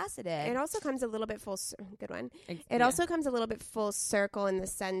bit multifaceted. It also comes a little bit good one. It yeah. also comes a little bit full circle in the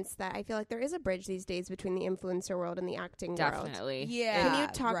sense that I feel like there is a bridge these days between the influencer world and the acting world. Definitely. Yeah. Can you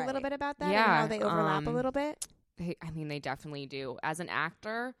talk a little bit about that? Yeah. And how they overlap a little bit? They definitely do. As an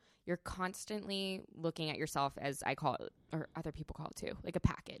actor, you're constantly looking at yourself, as I call it, or other people call it too, like a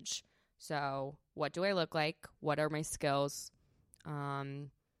package. So what do I look like? What are my skills?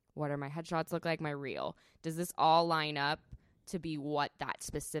 What are my headshots look like? My reel. Does this all line up to be what that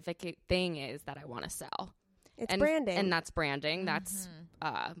specific thing is that I want to sell? It's branding. And that's branding. That's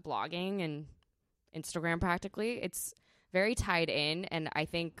blogging and Instagram practically. It's very tied in. And I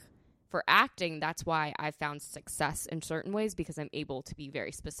think for acting, that's why I've found success in certain ways, because I'm able to be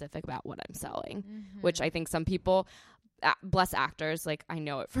very specific about what I'm selling, which I think some people, bless actors, like I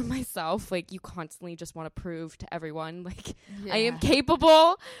know it from myself, like you constantly just want to prove to everyone like I am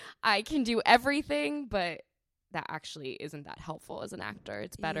capable, I can do everything, but that actually isn't that helpful as an actor.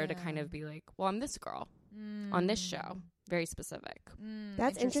 It's better to kind of be like, well, I'm this girl on this show, very specific.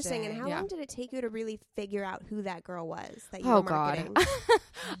 That's interesting. And how long did it take you to really figure out who that girl was that you were marketing? God.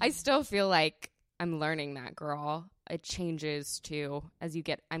 I still feel like I'm learning that, girl. It changes too as you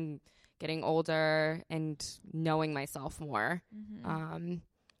get, I'm getting older and knowing myself more.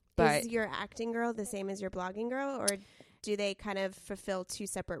 But is your acting girl the same as your blogging girl, or do they kind of fulfill two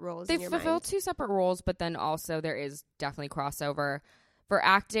separate roles? They in your fulfill mind? two separate roles, but then also there is definitely crossover for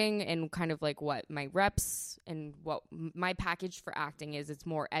acting, and kind of like what my reps and what my package for acting is. It's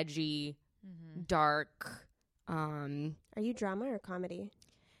more edgy, dark. Are you drama or comedy?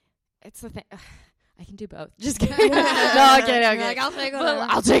 It's the thing. I can do both. Just kidding. No, okay. Like,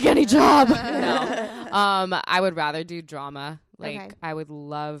 I'll take any job. No. I would rather do drama. Like I would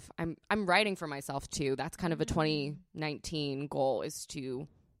love. I'm writing for myself too. That's kind of a 2019 goal, is to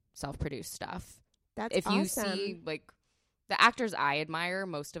self-produce stuff. That's if awesome. you see like the actors I admire,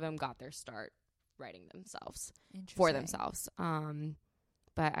 most of them got their start writing themselves for themselves.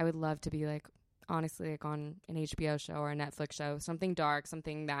 But I would love to be like, honestly, like on an HBO show or a Netflix show, something dark,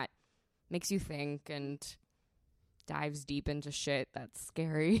 something that makes you think and dives deep into shit that's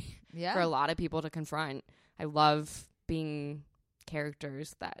scary for a lot of people to confront. I love being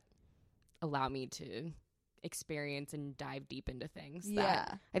characters that allow me to experience and dive deep into things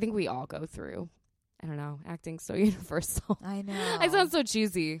that I think we all go through. I don't know. Acting's so universal. I know. I sound so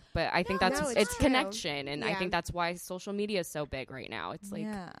cheesy, but I think it's true. connection. And I think that's why social media is so big right now. It's like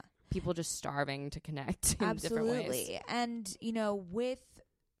people just starving to connect in different ways. And, with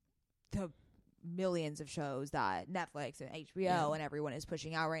the millions of shows that Netflix and HBO and everyone is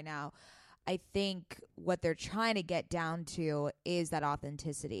pushing out right now, I think what they're trying to get down to is that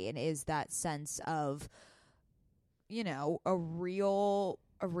authenticity, and is that sense of, a real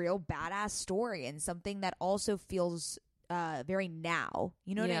badass story, and something that also feels very now.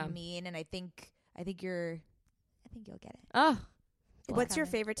 You know what I mean? And I think you'll get it. Oh. What's your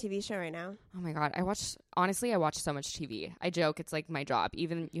favorite TV show right now? Oh my God. I watch so much TV. I joke it's like my job.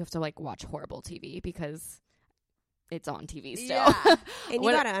 Even you have to like watch horrible TV because it's on TV still. Yeah. And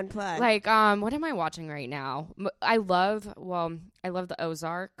you gotta unplug. Like, what am I watching right now? I love the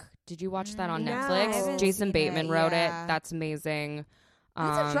Ozark. Did you watch that on Netflix? Jason Bateman wrote it. That's amazing.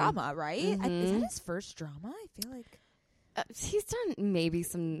 That's a drama, right? Is that his first drama? I feel like He's done maybe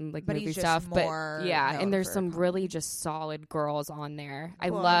some like But movie he's just stuff, more but yeah, known and there's for some comedy. really just solid girls on there. I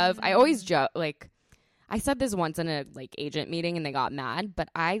Cool. always joke, like, I said this once in a like agent meeting and they got mad, but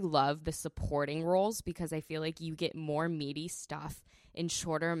I love the supporting roles because I feel like you get more meaty stuff in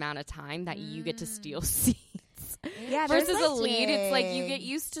shorter amount of time that you get to steal scenes. Yeah, there's, Versus like, a lead, it's like you get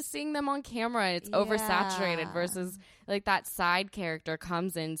used to seeing them on camera and it's oversaturated Yeah. versus like that side character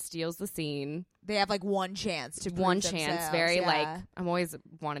comes in, steals the scene. They have like one chance to prove One themselves. chance, very Yeah. like I'm always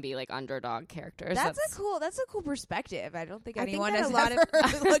want to be like underdog characters. That's a cool perspective. I don't think I think anyone that has a lot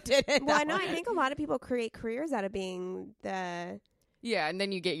ever looked at it. Well, that no, I way. think a lot of people create careers out of being the yeah, and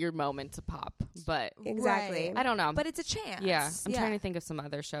then you get your moment to pop. But exactly. Right. I don't know. But it's a chance. yeah, I'm trying to think of some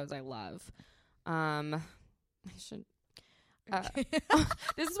other shows I love. I should.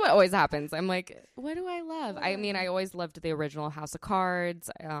 This is what always happens. I'm like, what do I love? I mean, I always loved the original House of Cards.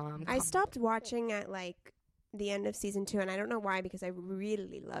 I stopped watching at like the end of season 2, and I don't know why because I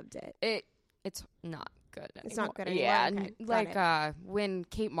really loved it. It's not good anymore. It's not good anymore? Yeah, Okay, got like when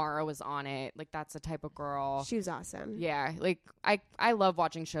Kate Mara was on it, like that's the type of girl. She was awesome. Yeah, like I love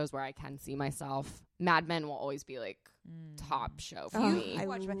watching shows where I can see myself. Mad Men will always be like top show for me. I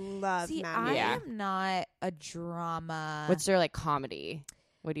watch love See, Mad I Men. Yeah. am not a drama. What's your like comedy?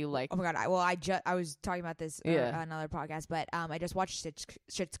 What do you like? Oh my god! I was talking about this on another podcast, but I just watched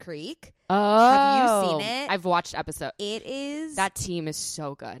Schitt's Creek. Oh, Have you seen it? I've watched episode. It is That team is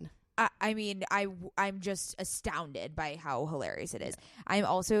so good. I mean, I'm just astounded by how hilarious it is. I'm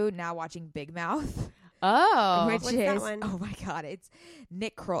also now watching Big Mouth. Oh, Which What's is that one? oh my god, it's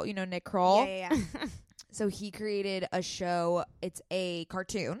Nick Kroll. You know Nick Kroll? Yeah. So he created a show. It's a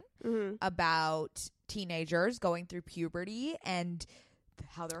cartoon Mm-hmm. about teenagers going through puberty and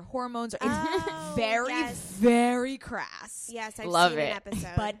how their hormones are. It's Oh, very, yes. very crass. Yes, I've Love seen it. an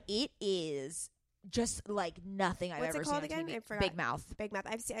episode. But it is just like nothing I've What's it ever called seen on again? TV. I forgot. Big Mouth. Big Mouth.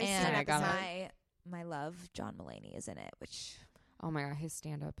 I've seen an And I got episode. my love, John Mulaney, is in it, which oh my god, his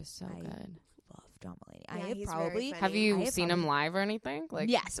stand up is so I good. love John Mulaney. Yeah, I have he's very probably funny. Have you I have seen him probably- live or anything? Like,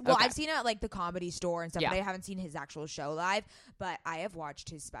 yes. Well, okay. I've seen it at like the Comedy Store and stuff, Yeah. but I haven't seen his actual show live. But I have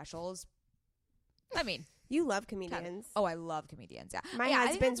watched his specials. I mean, You love comedians. oh, I love comedians. Yeah, My Yeah, I think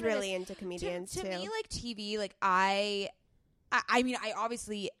husband's that's what it really is. into comedians to too. me, like TV, like I mean, I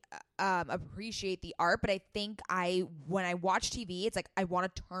obviously appreciate the art, but I think when I watch TV, it's like I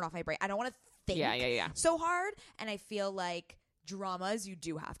want to turn off my brain. I don't want to think yeah. so hard, and I feel like dramas you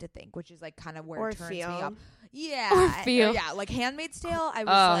do have to think, which is like kind of where Or it turns feel. me up. Yeah, Or feel. yeah, like Handmaid's Tale. I was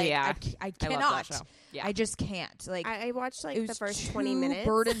Oh, like, yeah. I I love cannot. that show. Yeah. I just can't. Like I watched like it the was first too 20 minutes.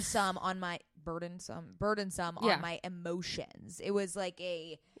 burdensome on my burdensome Yeah. on my emotions. It was like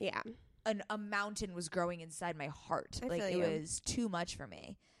Yeah. a mountain was growing inside my heart. I Like feel it you. was too much for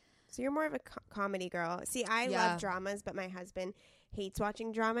me. So you're more of a comedy girl. See, I Yeah. love dramas, but my husband hates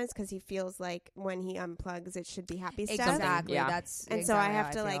watching dramas because he feels like when he unplugs, it should be happy stuff. Exactly. Yeah. That's And so I exactly have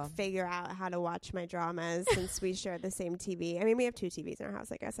how to like feel. figure out how to watch my dramas since we share the same TV. I mean, we have 2 TVs in our house.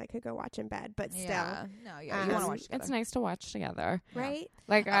 I guess I could go watch in bed, but still, Yeah. No, yeah, you want to watch together. It's nice to watch together. right?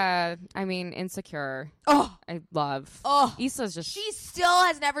 Like, I mean, Insecure. Oh, I love. oh. Issa's just. She still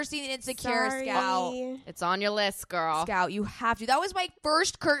has never seen Insecure. Sorry. Scout. It's on your list, girl. Scout, you have to. That was my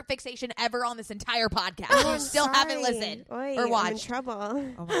first Kurt fixation ever on this entire podcast. Oh, you I'm still haven't sorry. listened Oy, or I'm in watched.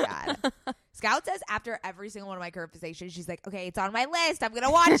 trouble. Oh my god. Scout says after every single one of my Kurt fixations, she's like, "Okay, it's on my list. I'm gonna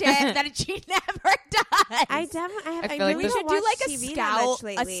watch it." And then she never does. I definitely, I feel like really we this- should don't do watch like TV a that much scout,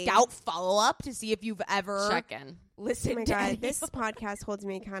 lately. follow up to see if you've ever Check in. listened Oh my to god, any this of- podcast holds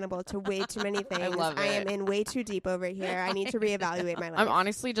me accountable to way too many things. love I am it. in way too deep over here. I need to reevaluate my life. I'm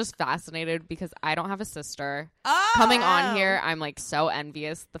honestly just fascinated because I don't have a sister. Oh, Coming on here, I'm like so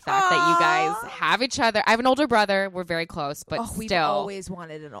envious the fact that you guys have each other. I have an older brother. We're very close, but we've still. always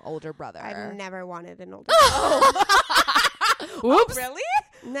wanted an older brother. I've never wanted an older. Whoops. Really?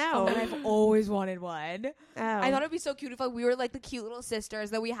 No. And I've always wanted one. Oh. I thought it'd be so cute if like, we were like the cute little sisters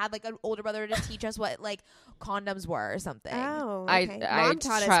that we had like an older brother to teach us what like condoms were or something. Oh, I- okay. I Mom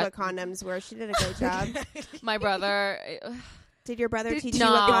taught try- us what condoms were. She did a great job. My brother. Did your brother teach no,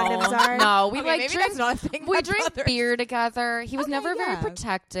 you what condoms are? no, we Okay, like maybe drink. that's not a thing. We my drink brothers- beer together. He was Okay, never very yeah.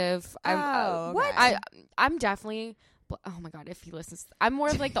 protective. Oh, What? okay. I'm definitely. Oh my god, if he listens, I'm more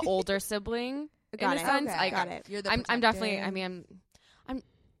of like the older sibling Got in it. a sense. Okay. Like, Got it. You're the I'm definitely. protective. I mean,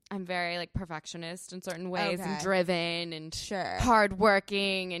 I'm very like perfectionist in certain ways and Okay. driven and Sure.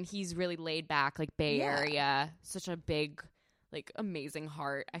 hardworking, and he's really laid back, like Bay Yeah. Area. Such a big, like amazing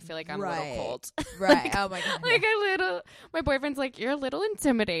heart. I feel like I'm a Right. little cold. Right. Oh my god. Like a little. My boyfriend's like, you're a little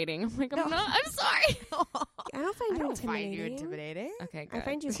intimidating. I'm like, I'm No. not. I'm sorry. I don't find I you don't find you intimidating. intimidating. Okay, good. I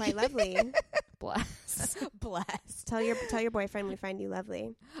find you quite lovely. blessed. Blessed. Tell your boyfriend we find you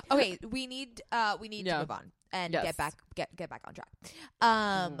lovely. Okay, we need to move on and get back on track.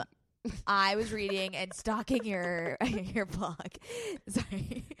 I was reading and stalking your blog.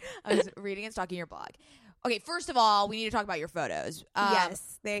 Sorry, I was reading and stalking your blog. Okay, first of all, we need to talk about your photos.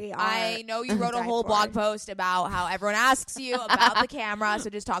 Yes, they are. I know you wrote a whole blog post about how everyone asks you about the camera, so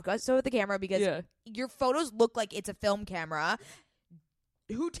just talk us with the camera because your photos look like it's a film camera.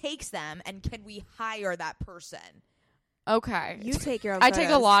 Who takes them, and can we hire that person? Okay, you take your own. I take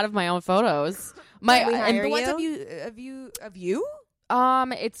a lot of my own photos. And the ones of you.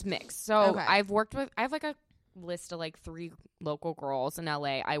 It's mixed. So I have like a list of like 3 local girls in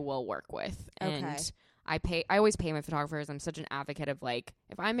LA I will work with, and I always pay my photographers. I'm such an advocate of like,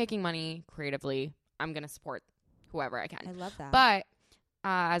 if I'm making money creatively, I'm going to support whoever I can. I love that. But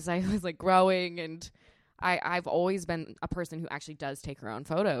as I was like growing, and I've always been a person who actually does take her own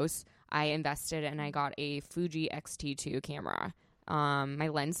photos. I invested and I got a Fuji X-T2 camera. My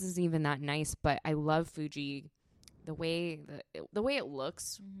lens isn't even that nice, but I love Fuji. The way it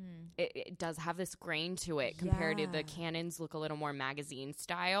looks, it does have this grain to it compared to the Canons look a little more magazine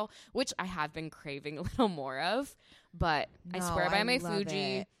style, which I have been craving a little more of. But I swear by my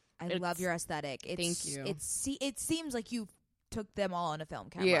Fuji. I love your aesthetic. Thank you. It seems like you took them all on a film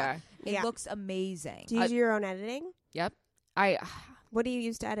camera. Yeah. It looks amazing. Do you do your own editing? Yep. What do you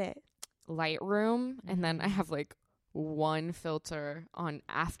use to edit? Lightroom, and then I have like one filter on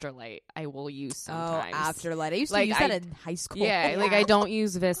Afterlight I will use sometimes. Oh, Afterlight. I used to use that in high school. Yeah, like I don't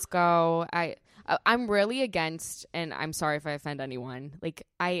use Visco. I'm really against, and I'm sorry if I offend anyone, like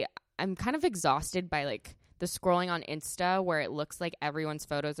I'm kind of exhausted by like the scrolling on Insta where it looks like everyone's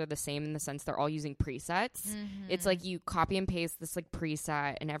photos are the same in the sense they're all using presets. It's like you copy and paste this like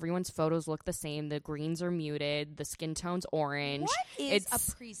preset and everyone's photos look the same. The greens are muted. The skin tone's orange. What is a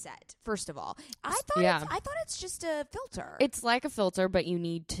preset, first of all? I thought it's just a filter. It's like a filter, but you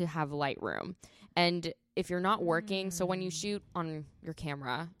need to have Lightroom. And if you're not working, so when you shoot on your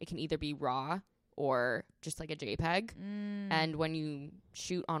camera, it can either be RAW or just like a JPEG. And when you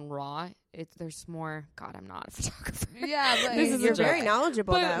shoot on RAW, there's more. God, I'm not a photographer. Yeah, but you're very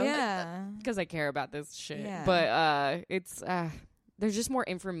knowledgeable, though. Yeah, because I care about this shit. Yeah. But there's just more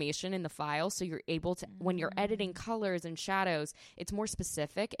information in the file, so you're able to, when you're editing colors and shadows, it's more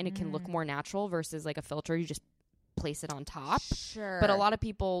specific and it can look more natural versus like a filter. You just place it on top. Sure. But a lot of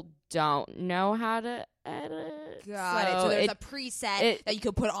people don't know how to edit. Got it. So there's a preset that you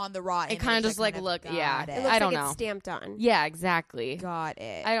could put on the raw image. It kind of just like look, It looks I don't know. It's stamped on. Yeah, exactly. Got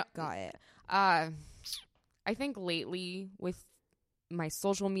it. Got it. I think lately with my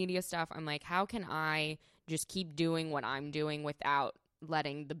social media stuff, I'm like, how can I just keep doing what I'm doing without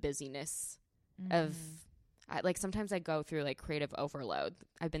letting the busyness of, like sometimes I go through like creative overload.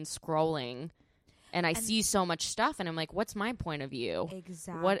 I've been scrolling. And I see so much stuff, and I'm like, what's my point of view?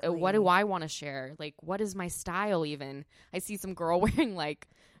 Exactly. What do I want to share? Like, what is my style even? I see some girl wearing, like,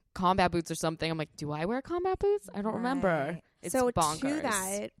 combat boots or something. I'm like, do I wear combat boots? I don't remember. It's so bonkers. To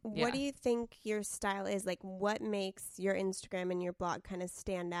that, what do you think your style is? Like, what makes your Instagram and your blog kind of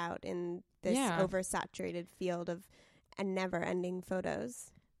stand out in this oversaturated field of never-ending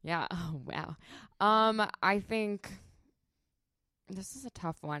photos? Yeah. Oh, wow. I think this is a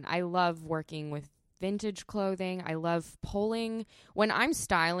tough one. I love working with vintage clothing. I love pulling. When I'm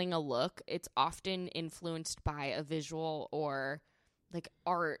styling a look, it's often influenced by a visual or like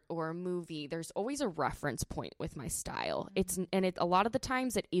art or a movie. There's always a reference point with my style. A lot of the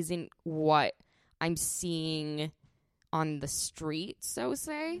times it isn't what I'm seeing on the street, so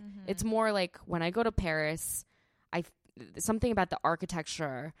say. It's more like when I go to Paris, something about the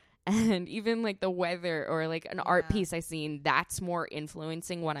architecture and even like the weather or like an art piece I've seen, that's more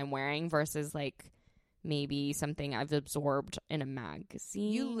influencing what I'm wearing versus like maybe something I've absorbed in a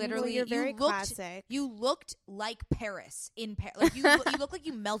magazine. You literally, you're very classic. You looked like Paris in Paris. Like you look like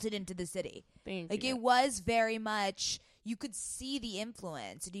you melted into the city. Thank you. It was very much. You could see the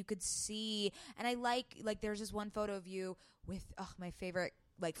influence, and you could see. And I like there's this one photo of you with my favorite.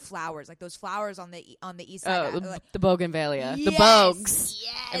 Like flowers, like those flowers on the east side. The bougainvillea. Yes, the bogues.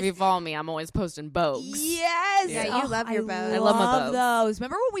 Yes. If you follow me, I'm always posting bogues. Yes. Yeah, you love your bogues. I love my bogues. Those.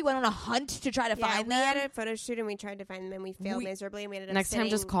 Remember when we went on a hunt to try to find them? We had a photo shoot and we tried to find them and we failed miserably and we ended up Next time,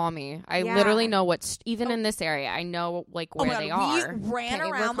 just call me. I literally know even in this area, I know like where they are. We ran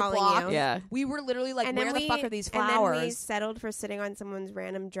around the block. You. Yeah. We were literally like, where the fuck are these flowers? And then we settled for sitting on someone's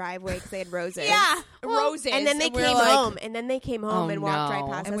random driveway because they had roses. Roses. And then they came home. And then they came home and walked right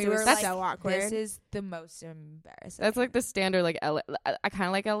past And us. we It was were like, so awkward. this is the most embarrassing. That's like the standard, like LA. I kind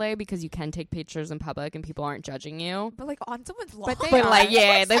of like LA because you can take pictures in public and people aren't judging you. But like on someone's lawn. But they But are. like,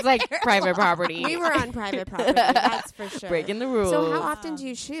 yeah, there's like They're private allowed. property. We were on private property. That's for sure. Breaking the rules. So how often do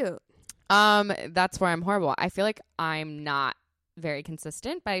you shoot? That's where I'm horrible. I feel like I'm not very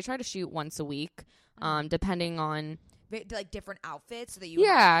consistent, but I try to shoot once a week, depending on. Like different outfits so that you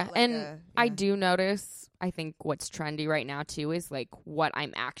Yeah, have, like, and I do notice, I think what's trendy right now too is like what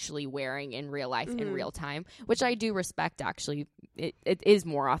I'm actually wearing in real life in real time, which I do respect. Actually, it is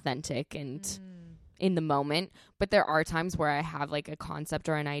more authentic and in the moment, but there are times where I have like a concept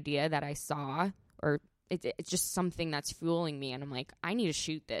or an idea that I saw, or it's just something that's fueling me, and I'm like, I need to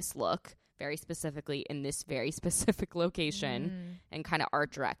shoot this look very specifically in this very specific location and kind of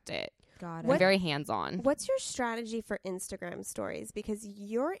art direct it. Got I'm very hands-on. What's your strategy for Instagram stories? Because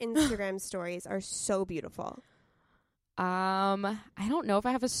your Instagram stories are so beautiful. I don't know if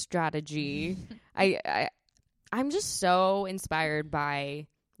I have a strategy. I'm just so inspired by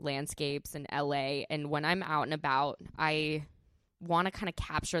landscapes in LA, and when I'm out and about, I want to kind of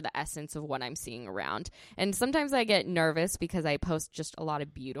capture the essence of what I'm seeing around. And sometimes I get nervous because I post just a lot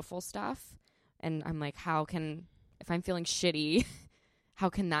of beautiful stuff, and I'm like, if I'm feeling shitty, how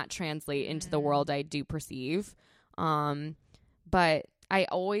can that translate into the world I do perceive? But I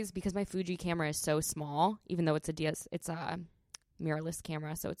always, because my Fuji camera is so small, even though it's a mirrorless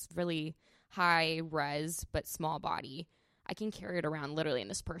camera, so it's really high res but small body, I can carry it around literally in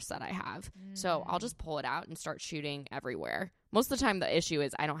this purse that I have. So I'll just pull it out and start shooting everywhere. Most of the time the issue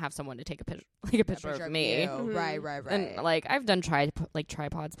is I don't have someone to take a picture of me. Right. And like I've done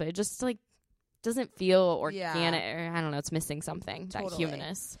tripods, but it just like doesn't feel organic. Or, I don't know, it's missing something. That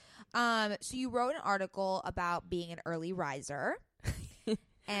humanness. So you wrote an article about being an early riser.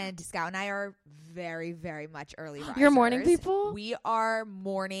 And Scout and I are very, very much early risers. You're morning people? We are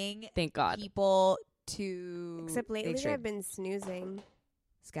morning Thank God. people to Except lately extreme. I've been snoozing.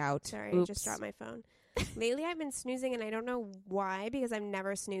 Scout. Sorry, I just dropped my phone. Lately I've been snoozing, and I don't know why, because I've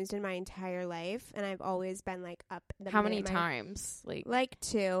never snoozed in my entire life, and I've always been like up. How many times? Like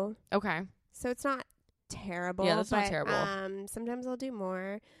 2. Okay. So it's not terrible. Yeah, that's not terrible. Sometimes I'll do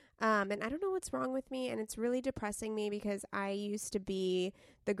more. And I don't know what's wrong with me, and it's really depressing me because I used to be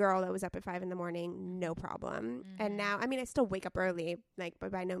the girl that was up at 5 a.m, no problem. And now, I mean, I still wake up early, like,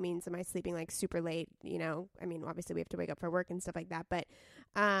 but by no means am I sleeping like super late, you know. I mean, obviously we have to wake up for work and stuff like that, but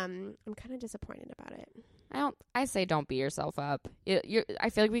I'm kind of disappointed about it. I say don't beat yourself up. I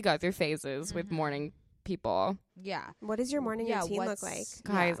feel like we go through phases with morning people. Yeah. What does your morning routine look like?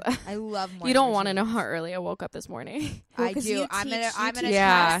 Guys, I love morning you don't want to know routines. how early I woke up this morning. Well, I 'cause do. you I'm teach- gonna you I'm gonna teach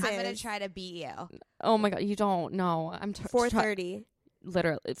Yeah. try, I'm gonna classes. try to beat you. Oh my God, you don't know. I'm 4:30.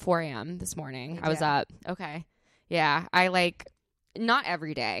 literally 4 a.m. this morning. I was Yeah. up. Okay. Yeah. I like, not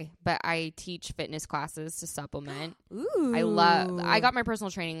every day, but I teach fitness classes to supplement. Ooh. I got my personal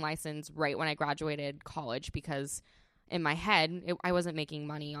training license right when I graduated college because in my head, I wasn't making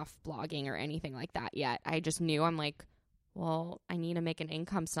money off blogging or anything like that yet. I just knew, I'm like, well, I need to make an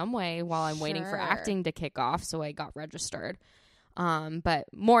income some way while I'm waiting for Sure. acting to kick off. So I got registered. But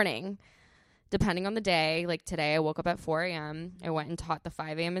morning, depending on the day, like today I woke up at 4 a.m. I went and taught the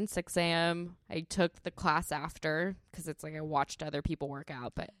 5 a.m. and 6 a.m. I took the class after because it's like I watched other people work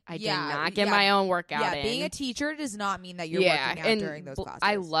out, but I did not get my own workout in. Being a teacher does not mean that you're working out and during those classes.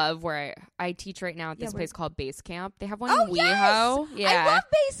 I love where I teach right now at this place called Base Camp. They have one Oh, in WeHo. yes! Yeah. I love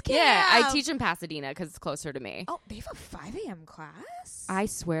Base Camp. Yeah, I teach in Pasadena because it's closer to me. Oh, they have a 5 a.m. class? I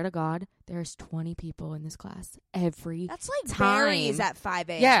swear to God, there's 20 people in this class every That's like time. berries at 5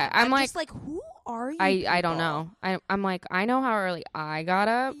 a.m. Yeah, I'm just like, who are you? I don't people? know. I'm like, I know how early I got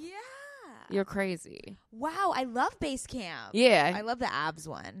up. Yeah. You're crazy. Wow, I love Base Camp. Yeah. I love the abs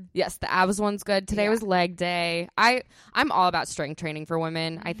one. Yes, the abs one's good. Today Yeah. was leg day. I'm all about strength training for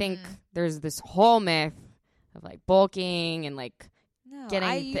women. I think there's this whole myth of like bulking and like No,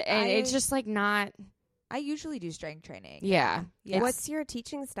 getting and it's just like not. I usually do strength training. Yeah. Yeah. What's your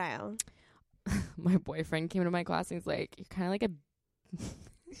teaching style? My boyfriend came to my class and he's like, you're kind of like a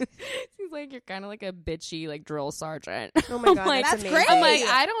he's like, you're kind of like a bitchy like drill sergeant. Oh my God, like, that's that's amazing. great. I'm like,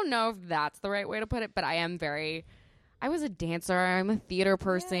 I don't know if that's the right way to put it, but I was a dancer. I'm a theater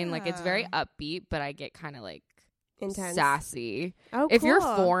person. Like, it's very upbeat, but I get kind of like Intense. sassy. Oh, If your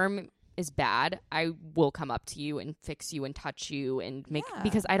cool. form is bad, I will come up to you and fix you and touch you and make, Yeah.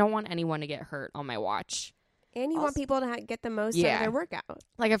 because I don't want anyone to get hurt on my watch. And you want people to get the most out Yeah. of their workout.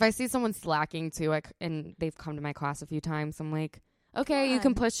 Like, if I see someone slacking too, and they've come to my class a few times, I'm like, okay, you Yeah.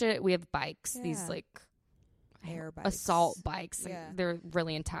 can push it. We have bikes. These Yeah. like Air bikes. assault bikes. Yeah. They're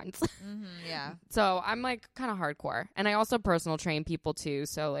really intense. Yeah. So I'm like kind of hardcore. And I also personal train people too.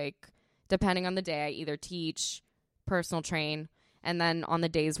 So like depending on the day, I either teach, personal train, and then on the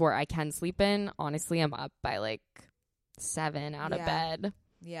days where I can sleep in, honestly, I'm up by like 7 out of bed.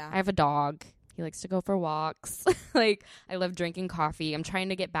 Yeah. I have a dog. He likes to go for walks. Like I love drinking coffee. I'm trying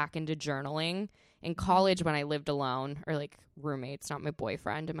to get back into journaling. In college when I lived alone, or like roommates, not my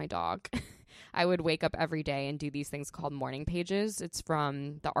boyfriend and my dog, I would wake up every day and do these things called morning pages. It's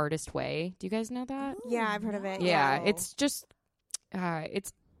from The Artist Way. Do you guys know that? Ooh, Yeah, I've heard of it. Yeah, no. it's just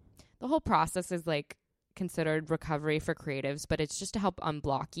it's the whole process is like considered recovery for creatives, but it's just to help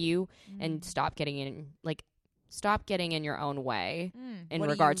unblock you and stop getting in your own way in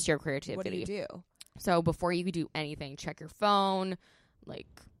regards to your creativity. What do you do? So before you do anything, check your phone, like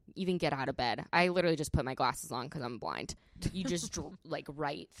even get out of bed. I literally just put my glasses on because I'm blind. You just like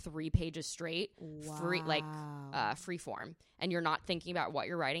write 3 pages straight, free form, and you're not thinking about what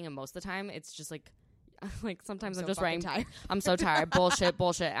you're writing. And most of the time, it's just like sometimes I'm just writing. Tired. I'm so tired. bullshit.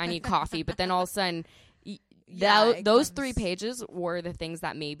 I need coffee. But then all of a sudden, those 3 pages were the things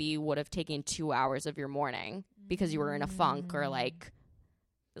that maybe would have taken 2 hours of your morning because you were in a funk or like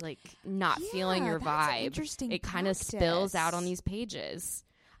not feeling your vibe. Interesting. It kind of spills out on these pages.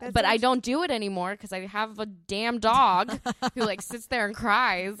 That's But I don't do it anymore because I have a damn dog who like sits there and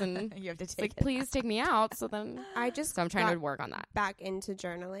cries and you have to it's take like, it. please take me out. So then I'm trying to work on that. back into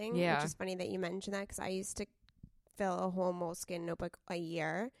journaling, Yeah. which is funny that you mentioned that because I used to fill a whole Moleskine notebook a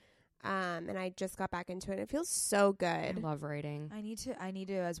year, and I just got back into it. It feels so I good. love writing. I need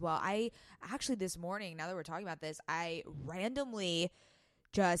to as well. I actually this morning, now that we're talking about this, I randomly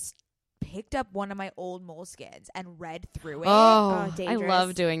just picked up one of my old Moleskines and read through it. Oh, I dangerous.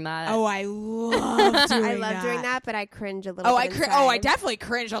 love doing that. Oh, I love doing I love doing that, but I cringe a little. bit I inside. definitely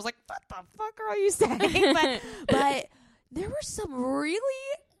cringed. I was like, "What the fuck are you saying?" but there were some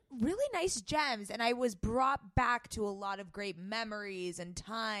really nice gems, and I was brought back to a lot of great memories and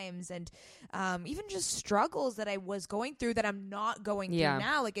times, and even just struggles that I was going through that I'm not going through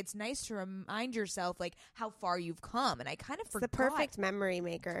now. Like it's nice to remind yourself like how far you've come, and I kind of forgot. It's the perfect memory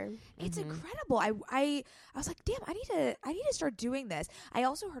maker. It's incredible. I was like, damn, I need to start doing this. I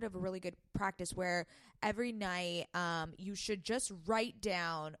also heard of a really good practice where every night you should just write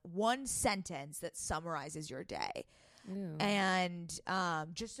down one sentence that summarizes your day. Ew. And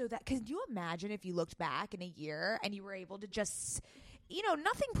just so that, can you imagine if you looked back in a year and you were able to just,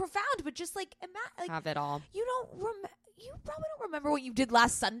 nothing profound, but just like have it all. you probably don't remember what you did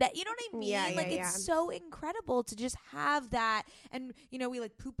last Sunday. You know what I mean? Yeah, It's so incredible to just have that. And, we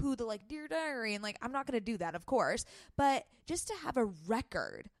like poo-poo the like Dear Diary, and like, I'm not going to do that, of course. But just to have a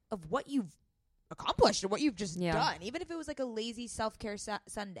record of what you've accomplished or what you've just done, even if it was like a lazy self-care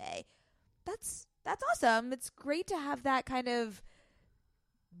Sunday, that's awesome. It's great to have that kind of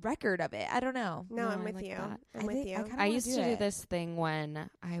record of it. I don't know. No, I'm with like you. that. I'm with you. I used to do this thing when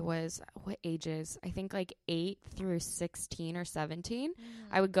I was, what ages? I think like 8 through 16 or 17.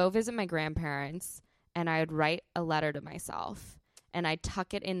 I would go visit my grandparents and I would write a letter to myself and I'd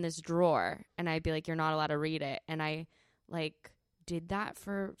tuck it in this drawer and I'd be like, you're not allowed to read it. And I like did that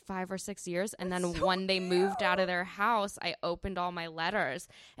for 5 or 6 years. And then when they moved out of their house, I opened all my letters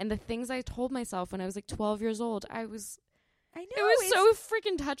and the things I told myself when I was like 12 years old, I know. It was so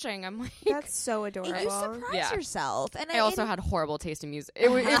freaking touching. I'm like, That's so adorable. You surprise yourself. And I also had horrible taste in music.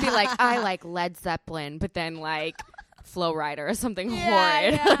 It'd be like, I like Led Zeppelin, but then like Flow Rider or something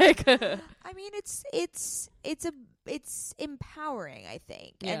horrid. Yeah. Like, I mean, it's empowering, I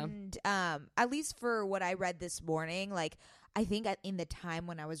think. Yeah. And at least for what I read this morning, like I think in the time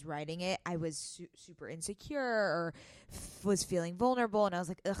when I was writing it, I was super insecure or was feeling vulnerable, and I was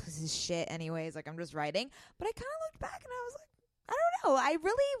like, ugh, this is shit anyways, like I'm just writing. But I kind of looked back and I was like, I don't know, I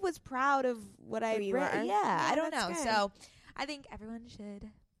really was proud of what I read. Yeah, I don't know. Good. So I think everyone should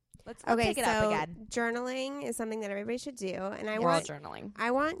let's Okay, take it so up again. journaling is something that everybody should do, and we're all journaling.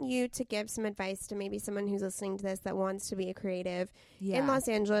 I want you to give some advice to maybe someone who's listening to this that wants to be a creative Yeah. in Los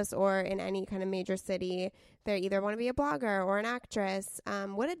Angeles or in any kind of major city. They either want to be a blogger or an actress.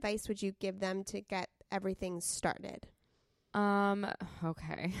 What advice would you give them to get everything started?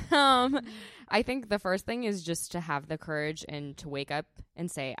 Okay. I think the first thing is just to have the courage and to wake up and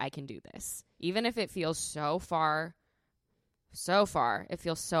say, I can do this. Even if it feels so far, it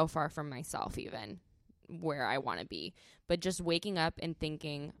feels so far from myself, even where I want to be. But just waking up and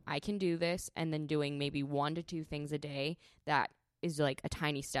thinking, I can do this, and then doing maybe 1 to 2 things a day, that is like a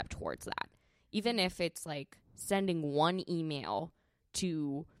tiny step towards that. Even if it's like sending 1 email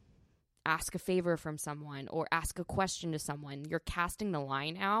to ask a favor from someone or ask a question to someone, you're casting the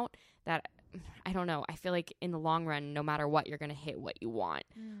line out that I don't know. I feel like in the long run, no matter what, you're going to hit what you want.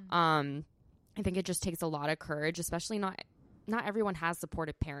 I think it just takes a lot of courage, especially not everyone has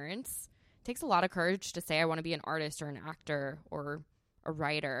supportive parents. It takes a lot of courage to say, I want to be an artist or an actor or a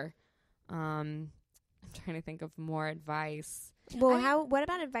writer. I'm trying to think of more advice. Well, what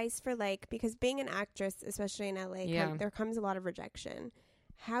about advice for like, because being an actress, especially in LA, there comes a lot of rejection.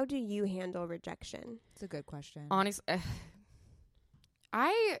 How do you handle rejection? It's a good question. Honestly,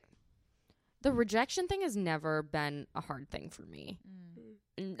 the rejection thing has never been a hard thing for me.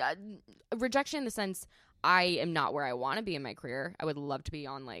 Rejection in the sense, I am not where I want to be in my career. I would love to be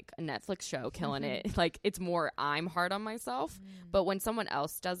on like a Netflix show killing it. Like, it's more I'm hard on myself. But when someone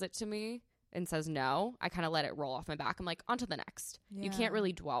else does it to me and says no, I kind of let it roll off my back. I'm like, on to the next. You can't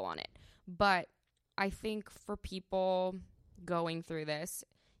really dwell on it. But I think for people going through this,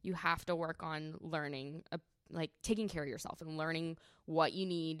 you have to work on learning, like taking care of yourself and learning what you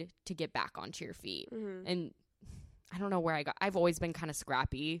need to get back onto your feet. And I don't know where I've always been kind of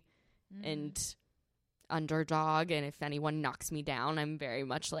scrappy and underdog. And if anyone knocks me down, I'm very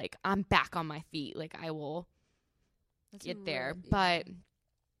much like, I'm back on my feet. Like, I will get there. But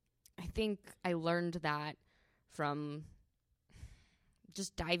I think I learned that from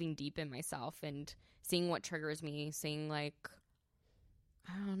just diving deep in myself and seeing what triggers me, seeing like,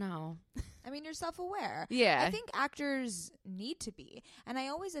 I don't know. I mean, you're self-aware. Yeah. I think actors need to be. And I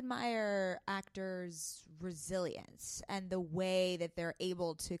always admire actors' resilience and the way that they're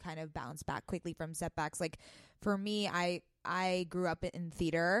able to kind of bounce back quickly from setbacks. Like, for me, I grew up in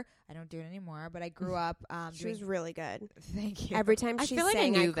theater. I don't do it anymore, but I grew up she was really good. Thank you. Every time she feel like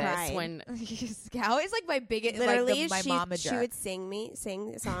sang, I knew cried. this when Scout is like my biggest, literally, like my momager. she would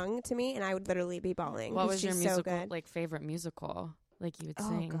sing a song to me, and I would literally be bawling. What was your musical, so like, favorite musical? Like, you would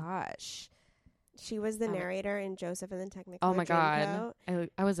sing. Oh gosh, she was the narrator in Joseph and the Technicolor Oh my Dreamcoat. God,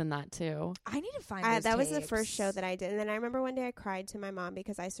 I was in that too. I need to find that was the tapes. first show that I did, and then I remember one day I cried to my mom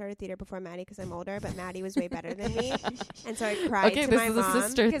because I started theater before Maddie because I'm older, but Maddie was way better than me, and so I cried to my mom. Okay, this is a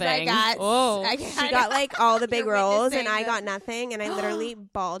sister thing. She got like all the big You're roles, and witnessing I the- got nothing, and I literally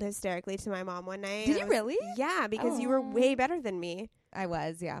bawled hysterically to my mom one night. Did and you I was- really? Yeah, because you were way better than me. I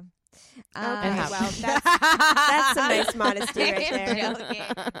was, yeah. Okay, It well, that's some nice modesty right there. Joking.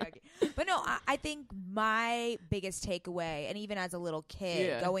 But no, I think my biggest takeaway, and even as a little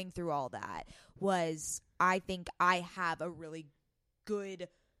kid going through all that, was I think I have a really good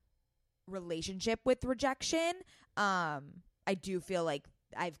relationship with rejection. I do feel like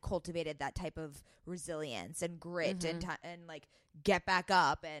I've cultivated that type of resilience and grit and like get back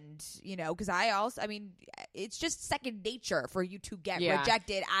up, and because I mean, it's just second nature for you to get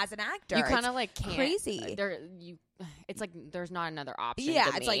rejected as an actor. You kind of like can't. Crazy. It's like there's not another option. Yeah,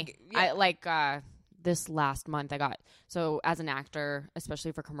 to it's me. like I like this last month I got, so as an actor,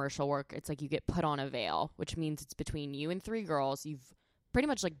 especially for commercial work, it's like you get put on a veil, which means it's between you and 3 girls. You've pretty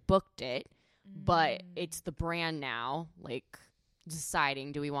much like booked it, but it's the brand now, like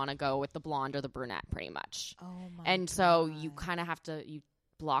deciding, do we want to go with the blonde or the brunette, pretty much. Oh my and so you kind of have to, you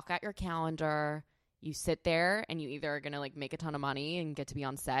block out your calendar, you sit there, and you either are going to like make a ton of money and get to be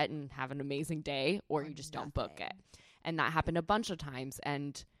on set and have an amazing day, or you just don't book it. And that happened a bunch of times.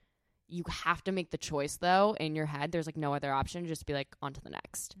 And you have to make the choice, though, in your head. There's like no other option. Just be like, on to the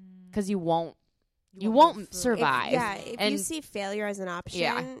next. Because you won't survive. If you see failure as an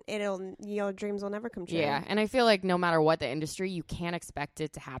option, your dreams will never come true. Yeah, and I feel like no matter what the industry, you can't expect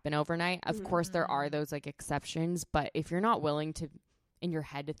it to happen overnight. Of course, there are those like exceptions, but if you're not willing to, in your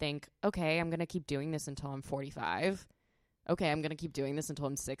head, to think, okay, I'm gonna keep doing this until I'm 45. Okay, I'm gonna keep doing this until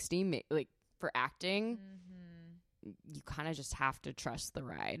I'm 60. Like for acting, you kind of just have to trust the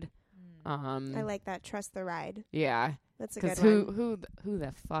ride. I like that. Trust the ride. Yeah. That's a good one. Who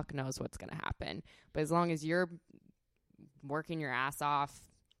the fuck knows what's going to happen? But as long as you're working your ass off,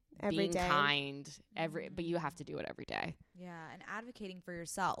 being kind, but you have to do it every day. Yeah, and advocating for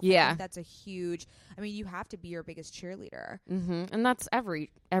yourself. Yeah. I think that's a huge, I mean, you have to be your biggest cheerleader. And that's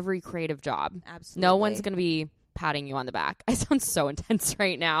every creative job. Absolutely. No one's going to be patting you on the back. I sound so intense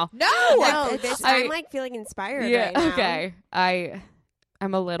right now. No, I'm like feeling inspired right now. Okay.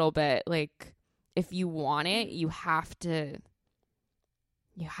 I'm a little bit like, if you want it, you have to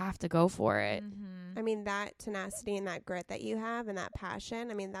go for it. I mean, that tenacity and that grit that you have and that passion,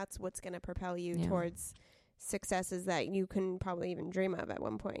 I mean, that's what's going to propel you towards successes that you can probably even dream of at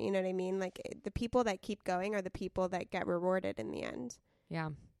one point. You know what I mean? Like, the people that keep going are the people that get rewarded in the end. Yeah.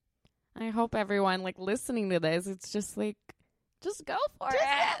 I hope everyone like listening to this, it's just like, just go for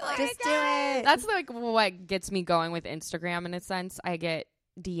it. Just do it. That's like what gets me going with Instagram in a sense. I get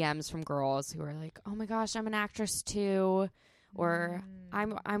DMs from girls who are like, oh my gosh, I'm an actress too. Or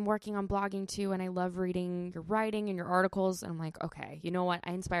I'm working on blogging too, and I love reading your writing and your articles. And I'm like, okay, you know what?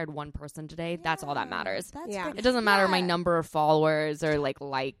 I inspired one person today. That's all that matters. That's great. It doesn't matter my number of followers or like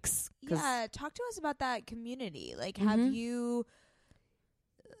likes. Yeah, talk to us about that community. Like, have you,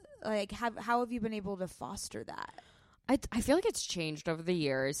 like, how have you been able to foster that? I feel like it's changed over the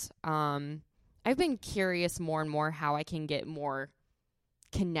years. I've been curious more and more how I can get more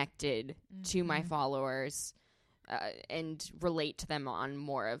connected to my followers and relate to them on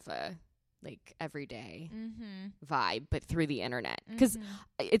more of a like everyday vibe, but through the internet. Because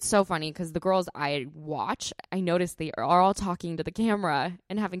it's so funny because the girls I watch, I notice they are all talking to the camera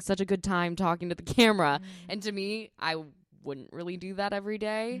and having such a good time talking to the camera. And to me, I wouldn't really do that every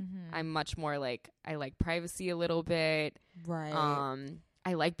day. I'm much more like, I like privacy a little bit. Right.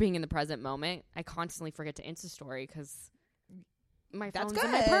 I like being in the present moment. I constantly forget to Insta story because my phone's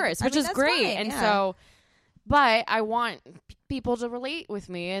in my good. purse, which is great. Fine, and so, but I want people to relate with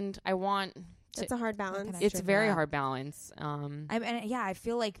me, and I want to, It's a hard balance. it's a very hard balance. I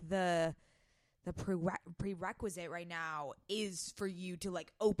feel like the prerequisite right now is for you to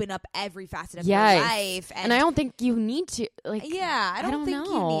like open up every facet of your life, and I don't think you need to. Like, I don't think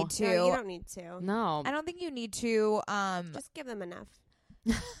know. you need to. No, you don't need to. No, I don't think you need to. Just give them enough.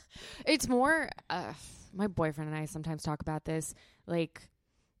 It's more. My boyfriend and I sometimes talk about this. Like,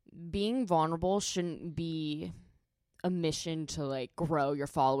 being vulnerable shouldn't be a mission to like grow your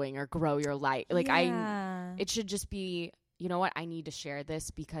following or grow your life. Like, it should just be, you know what? I need to share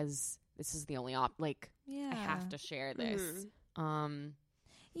this because this is the only I have to share this.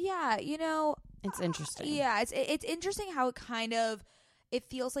 Yeah, you know, it's interesting. Yeah, it's interesting how it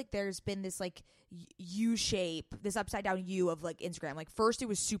feels like there's been this like U shape, this upside down U of like Instagram. Like first it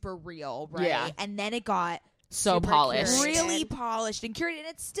was super real, right? Yeah. And then it got so polished, really polished and curated. And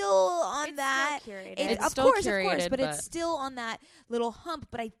it's still on that. Still curated. It's of still course, curated, but it's still on that little hump.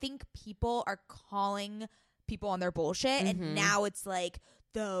 But I think people are calling people on their bullshit, and now it's like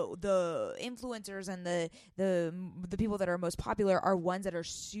the influencers and the people that are most popular are ones that are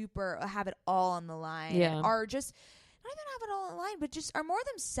super have it all on the line. Yeah. And are just not even have it all on the line, but just are more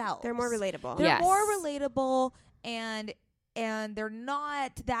themselves. They're more relatable. They're Yes. more relatable, and they're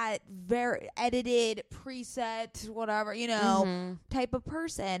not that very edited preset whatever, you know, type of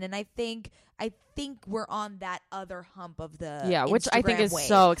person. And I think we're on that other hump of the which I think Instagram is wave,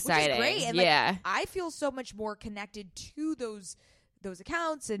 so exciting. which is great. And like, I feel so much more connected to those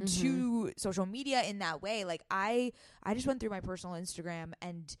accounts and to social media in that way. Like I just went through my personal Instagram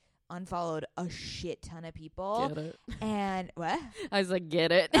and unfollowed a shit ton of people. Get it? And what? I was like,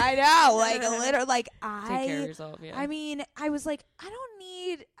 get it? I know, like literally, like Take care of yourself. Yeah. I mean, I was like, I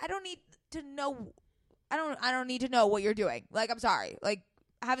don't need to know. I don't need to know what you're doing. Like, I'm sorry. Like,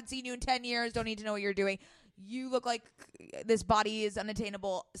 I haven't seen you in 10 years. Don't need to know what you're doing. You look like this body is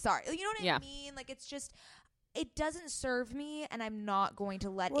unattainable. Sorry. You know what I mean? Like, it's just, it doesn't serve me, and I'm not going to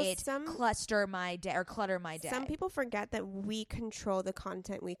let it clutter my day or clutter my day. Some people forget that we control the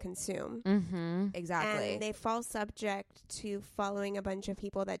content we consume. Exactly. And they fall subject to following a bunch of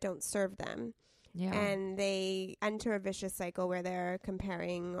people that don't serve them. Yeah. And they enter a vicious cycle where they're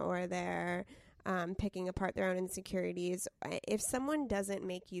comparing or they're picking apart their own insecurities. If someone doesn't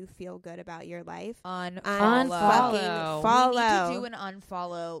make you feel good about your life, unfollow. Follow. We need to do an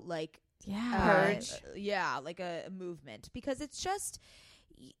unfollow, like, purge. Like a movement, because it's just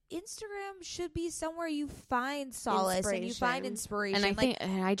Instagram should be somewhere you find solace and you find inspiration.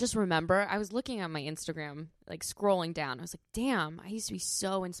 And I just remember I was looking at my Instagram, like scrolling down. I was like, damn, I used to be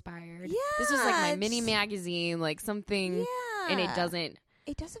so inspired. Yeah, this was like my mini magazine, like something. Yeah, and it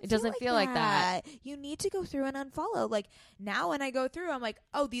doesn't feel like that. You need to go through and unfollow. Like now, when I go through, I'm like,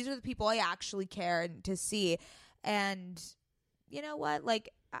 oh, these are the people I actually care to see. And you know what? Like,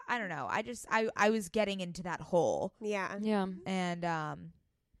 I don't know. I was getting into that hole. Yeah. And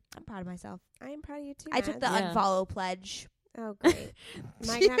I'm proud of myself. I am proud of you too. I took the unfollow pledge. Oh, great.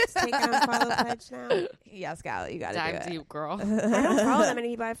 Might have to take an unfollow pledge now. Yeah, Scarlett, you got to dive do it. deep, girl. I don't follow that many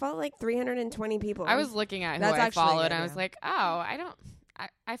people. I follow like 320 people. I was looking at who I followed, and I was like, oh,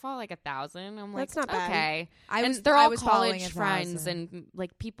 I follow like 1,000. I'm like, that's not bad. Okay. And they're all college friends and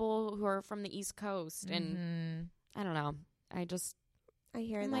like people who are from the East Coast. And I don't know. I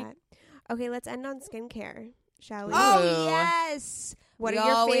hear that. Okay, let's end on skincare, shall we? Oh, yes. What are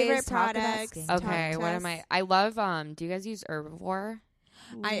your favorite products? Okay, what am I? I love, do you guys use Herbivore?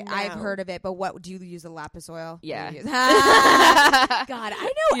 I've heard of it, but what do you use? The lapis oil? Yeah. God,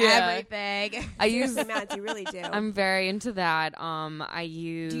 I know everything. I use Matt, you really do. I'm very into that. I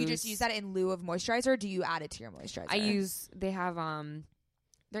use. Do you just use that in lieu of moisturizer, or do you add it to your moisturizer? They have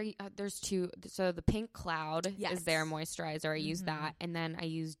There's two. So the Pink Cloud is their moisturizer. I use that, and then I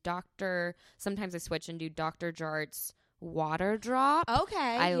use Sometimes I switch and do Dr. Jart's Water Drop. Okay,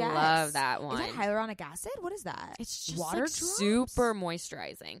 I love that one. Is that hyaluronic acid? What is that? It's just water like drops? super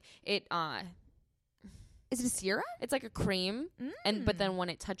moisturizing. It Is it a serum? it's like a cream, but then when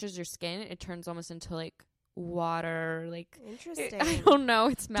it touches your skin, it turns almost into like water. Like Interesting. I don't know.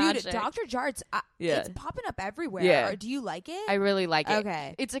 It's magic. Dude, Dr. Jart's, it's popping up everywhere. Yeah. Do you like it? I really like it.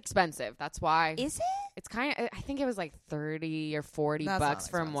 Okay. It's expensive. That's why. Is it? It's kind of. I think it was like $30 or $40 That's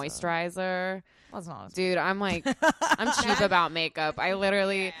for a not moisturizer. That's not. Dude, I'm like, I'm cheap about makeup. I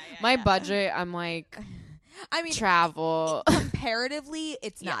literally, my budget. I'm like, I mean, travel. comparatively,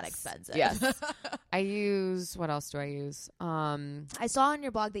 it's not expensive. Yes. I use. What else do I use? I saw on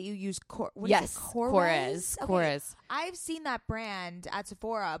your blog that you use Korres. Korres. I've seen that brand at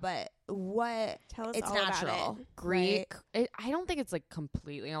Sephora, but Tell us it's all natural. about it. Greek. I don't think it's like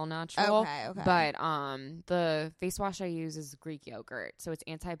completely all natural. Okay. But the face wash I use is Greek yogurt, so it's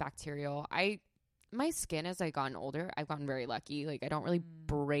antibacterial. My skin, as I've gotten older, I've gotten very lucky. Like I don't really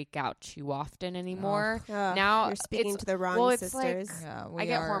break out too often anymore. Now you're speaking to the wrong sisters. Like, I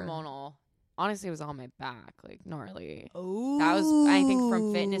get hormonal. Honestly, it was on my back, like gnarly. Oh, that was I think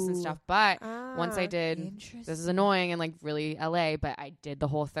from fitness and stuff. But once I did, this is annoying and like really LA, but I did the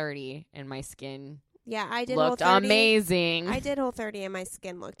Whole30 and my skin I did looked Whole30. amazing. I did Whole30 and my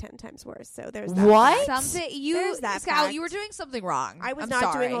skin looked 10 times worse. So there's that. What? There's that Scout, fact. you were doing something wrong. I was I'm not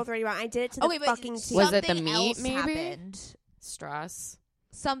sorry. doing Whole30 wrong. I did it to the fucking T. Was it the something meat? else Maybe happened. Stress.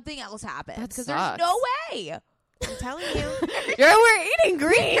 Something else happened That because sucks. there's no way. I'm telling you. We're eating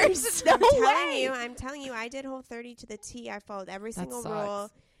greens. No I'm telling you, I did Whole30 to the T. I followed every single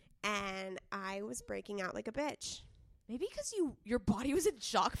rule, and I was breaking out like a bitch. Maybe because your body was in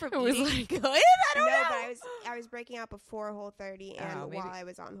shock from was eating like- good. I don't know. But I was breaking out before Whole30 and while I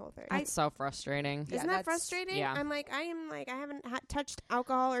was on Whole30. That's so frustrating. Isn't that frustrating? Yeah. I haven't touched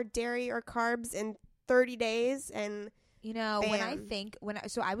alcohol or dairy or carbs in 30 days, and You know,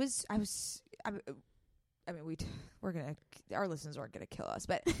 our listeners aren't gonna kill us,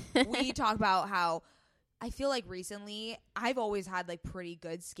 but we talk about how I feel like recently I've always had like pretty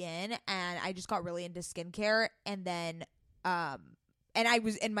good skin, and I just got really into skincare, and then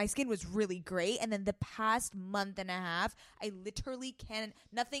and my skin was really great, and then the past month and a half, I literally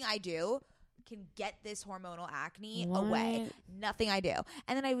nothing I do can get this hormonal acne away. Nothing I do.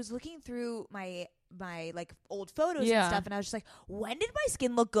 And then I was looking through my like old photos and stuff, and I was just like, when did my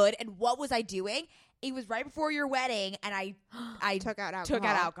skin look good and what was I doing? It was right before your wedding, and I took out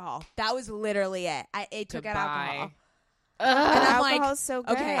alcohol. That was literally it. I took out alcohol. And I'm like, alcohol's so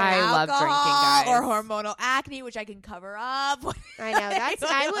good. okay, I love drinking, guys. or hormonal acne, which I can cover up. I know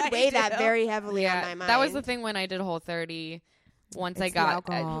I would weigh that very heavily on my mind. That was the thing when I did Whole30. Once It's I got,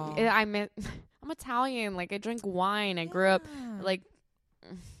 alcohol. I'm Italian. Like I drink wine. I grew up like.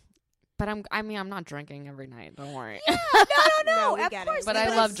 But I'm not drinking every night. Don't worry. Yeah, no, we of get it. course. But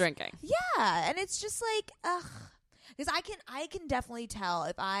I love drinking. Yeah, and it's just like, because I can definitely tell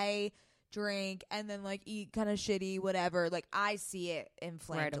if I drink and then like eat kind of shitty, whatever. Like I see it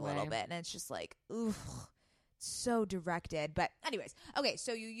inflamed Right a little away. bit, and it's just like, oof, so directed. But anyways, okay,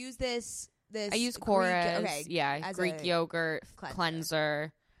 so you use this. I use Greek- Korres. okay, As Greek a yogurt cleanser.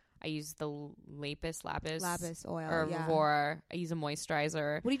 cleanser. I use the lapis oil, herbivore. I use a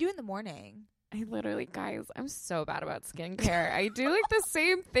moisturizer. What do you do in the morning? I literally, guys, I'm so bad about skincare. I do like the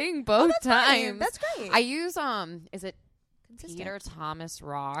same thing both That's fine. times. That's great. I use is it Consistent. Peter Thomas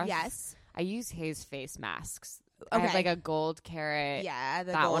Roth? Yes. I use his face masks. Okay. I have like a gold carrot. Yeah,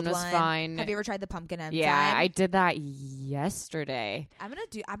 the that gold one was fine. Have you ever tried the pumpkin enzyme? Yeah, I did that yesterday.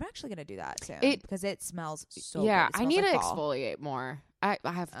 I'm actually gonna do that soon It- because it smells so. Yeah, good. It I smells need like to fall. exfoliate more. I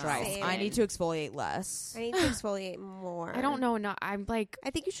have dry Same. skin. I need to exfoliate less. I need to exfoliate more. I don't know. No, I'm like. I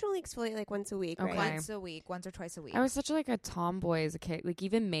think you should only exfoliate like once a week, Okay. right? Once a week, once or twice a week. I was such like a tomboy as a kid. Like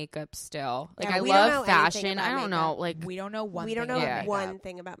even makeup still. Like Yeah, I we don't know love anything fashion. about I don't know. makeup. Like we don't know one. We don't thing know about Yeah. one makeup.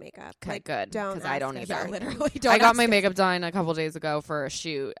 thing about makeup. okay, Like, good don't because I don't ask us either. Yeah, literally. I Don't got ask my us. makeup done a couple days ago for a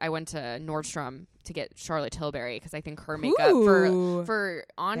shoot. I went to Nordstrom to get Charlotte Tilbury because I think her makeup Ooh. for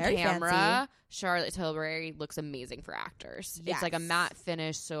on Very camera. fancy. Charlotte Tilbury looks amazing for actors. It's like a Yes. matte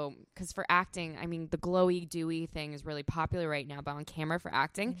finish. So, because for acting, I mean, the glowy, dewy thing is really popular right now. But on camera for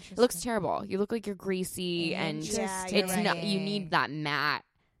acting, it looks Interesting. terrible. You look like you're greasy, and Yeah, Interesting. you're it's not. You need that matte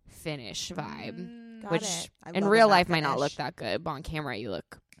finish vibe, Got which it. I in love real a matte life might not look finish. that good, but on camera you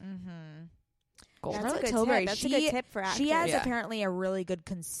look Mm-hmm. golden. That's a Charlotte good Tilbury, tip. That's a good tip for actors. She has Yeah. apparently a really good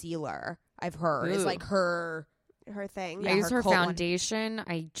concealer. I've heard it's Ooh. like her. her thing. Yeah, I use her her cult one. foundation.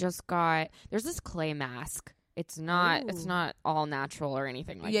 I just got there's this clay mask It's not all natural or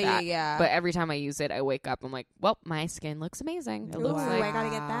anything like Yeah, that. yeah. But every time I use it, I wake up, I'm like, well, my skin looks amazing. It looks Ooh, like I gotta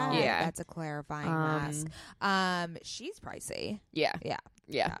get that. Yeah. That's a clarifying mask. She's pricey. Yeah. Yeah.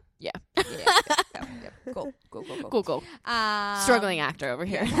 Yeah. Yeah. Cool. Cool. Struggling actor over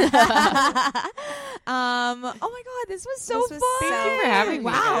here. Oh my god, this was so fun. Thank you for having me,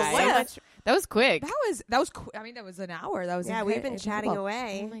 Wow, guys. what So a- much- that was quick. that was I mean, that was an hour. That was We've been chatting incredible.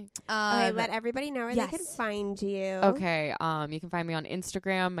 away. Okay, let everybody know where they can yes. find you. Okay, you can find me on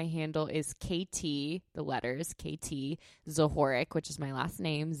Instagram. My handle is KT, the letters KT Zahorak, which is my last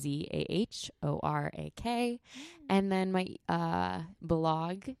name, Zahorak. And then my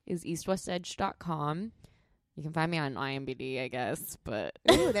blog is eastwestedge.com. You can find me on IMBD, I guess, but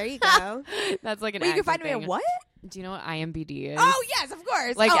Ooh, there you go. that's like an Wait, you can actor find me thing. at what? Do you know what IMBD is? Oh yes, of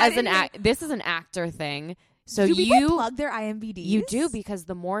course. Like I as an didn't this is an actor thing. So do people you plug their IMDb's? You do, because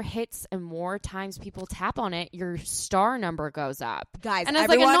the more hits and more times people tap on it, your star number goes up. Guys, And as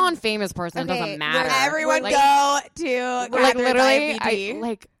everyone, like a non-famous person, it okay, doesn't matter. Everyone like, go to like Katherine's literally, IMDb.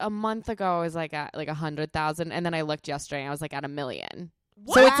 like a month ago, I was like at like 100,000, and then I looked yesterday, and I was like at 1 million.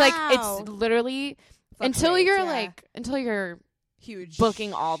 Wow. So it's like it's literally until Fluctuates, you're yeah. until you're huge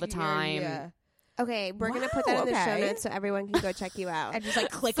booking all the time. Yeah. Okay, we're going to put that in the show okay. notes so everyone can go check you out. And just like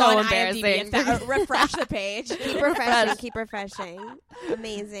click So on embarrassing. IMDb and refresh the page. Keep refreshing.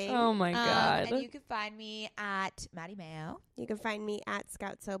 Amazing. Oh my god! And you can find me at Maddie Mayo. You can find me at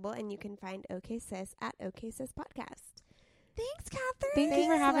Scout Sobel, and you can find OK Sis at OK Sis Podcast. Thanks, Kathryn. Thank you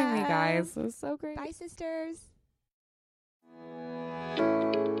for having me, love. guys. It was so great. Bye, sisters.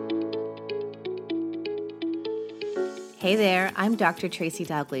 Hey there, I'm Dr. Tracy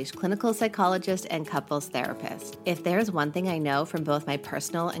Dalgleish, clinical psychologist and couples therapist. If there's one thing I know from both my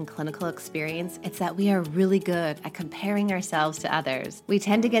personal and clinical experience, it's that we are really good at comparing ourselves to others. We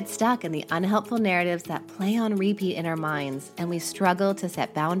tend to get stuck in the unhelpful narratives that play on repeat in our minds, and we struggle to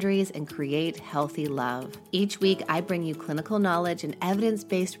set boundaries and create healthy love. Each week, I bring you clinical knowledge and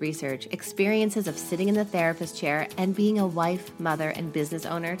evidence-based research, experiences of sitting in the therapist chair, and being a wife, mother, and business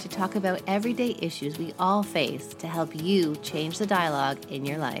owner to talk about everyday issues we all face to help you change the dialogue in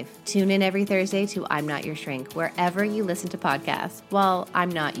your life. Tune in every Thursday to I'm Not Your Shrink, wherever you listen to podcasts. While I'm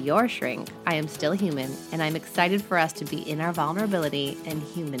not your shrink, I am still human, and I'm excited for us to be in our vulnerability and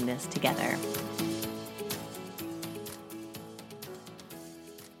humanness together.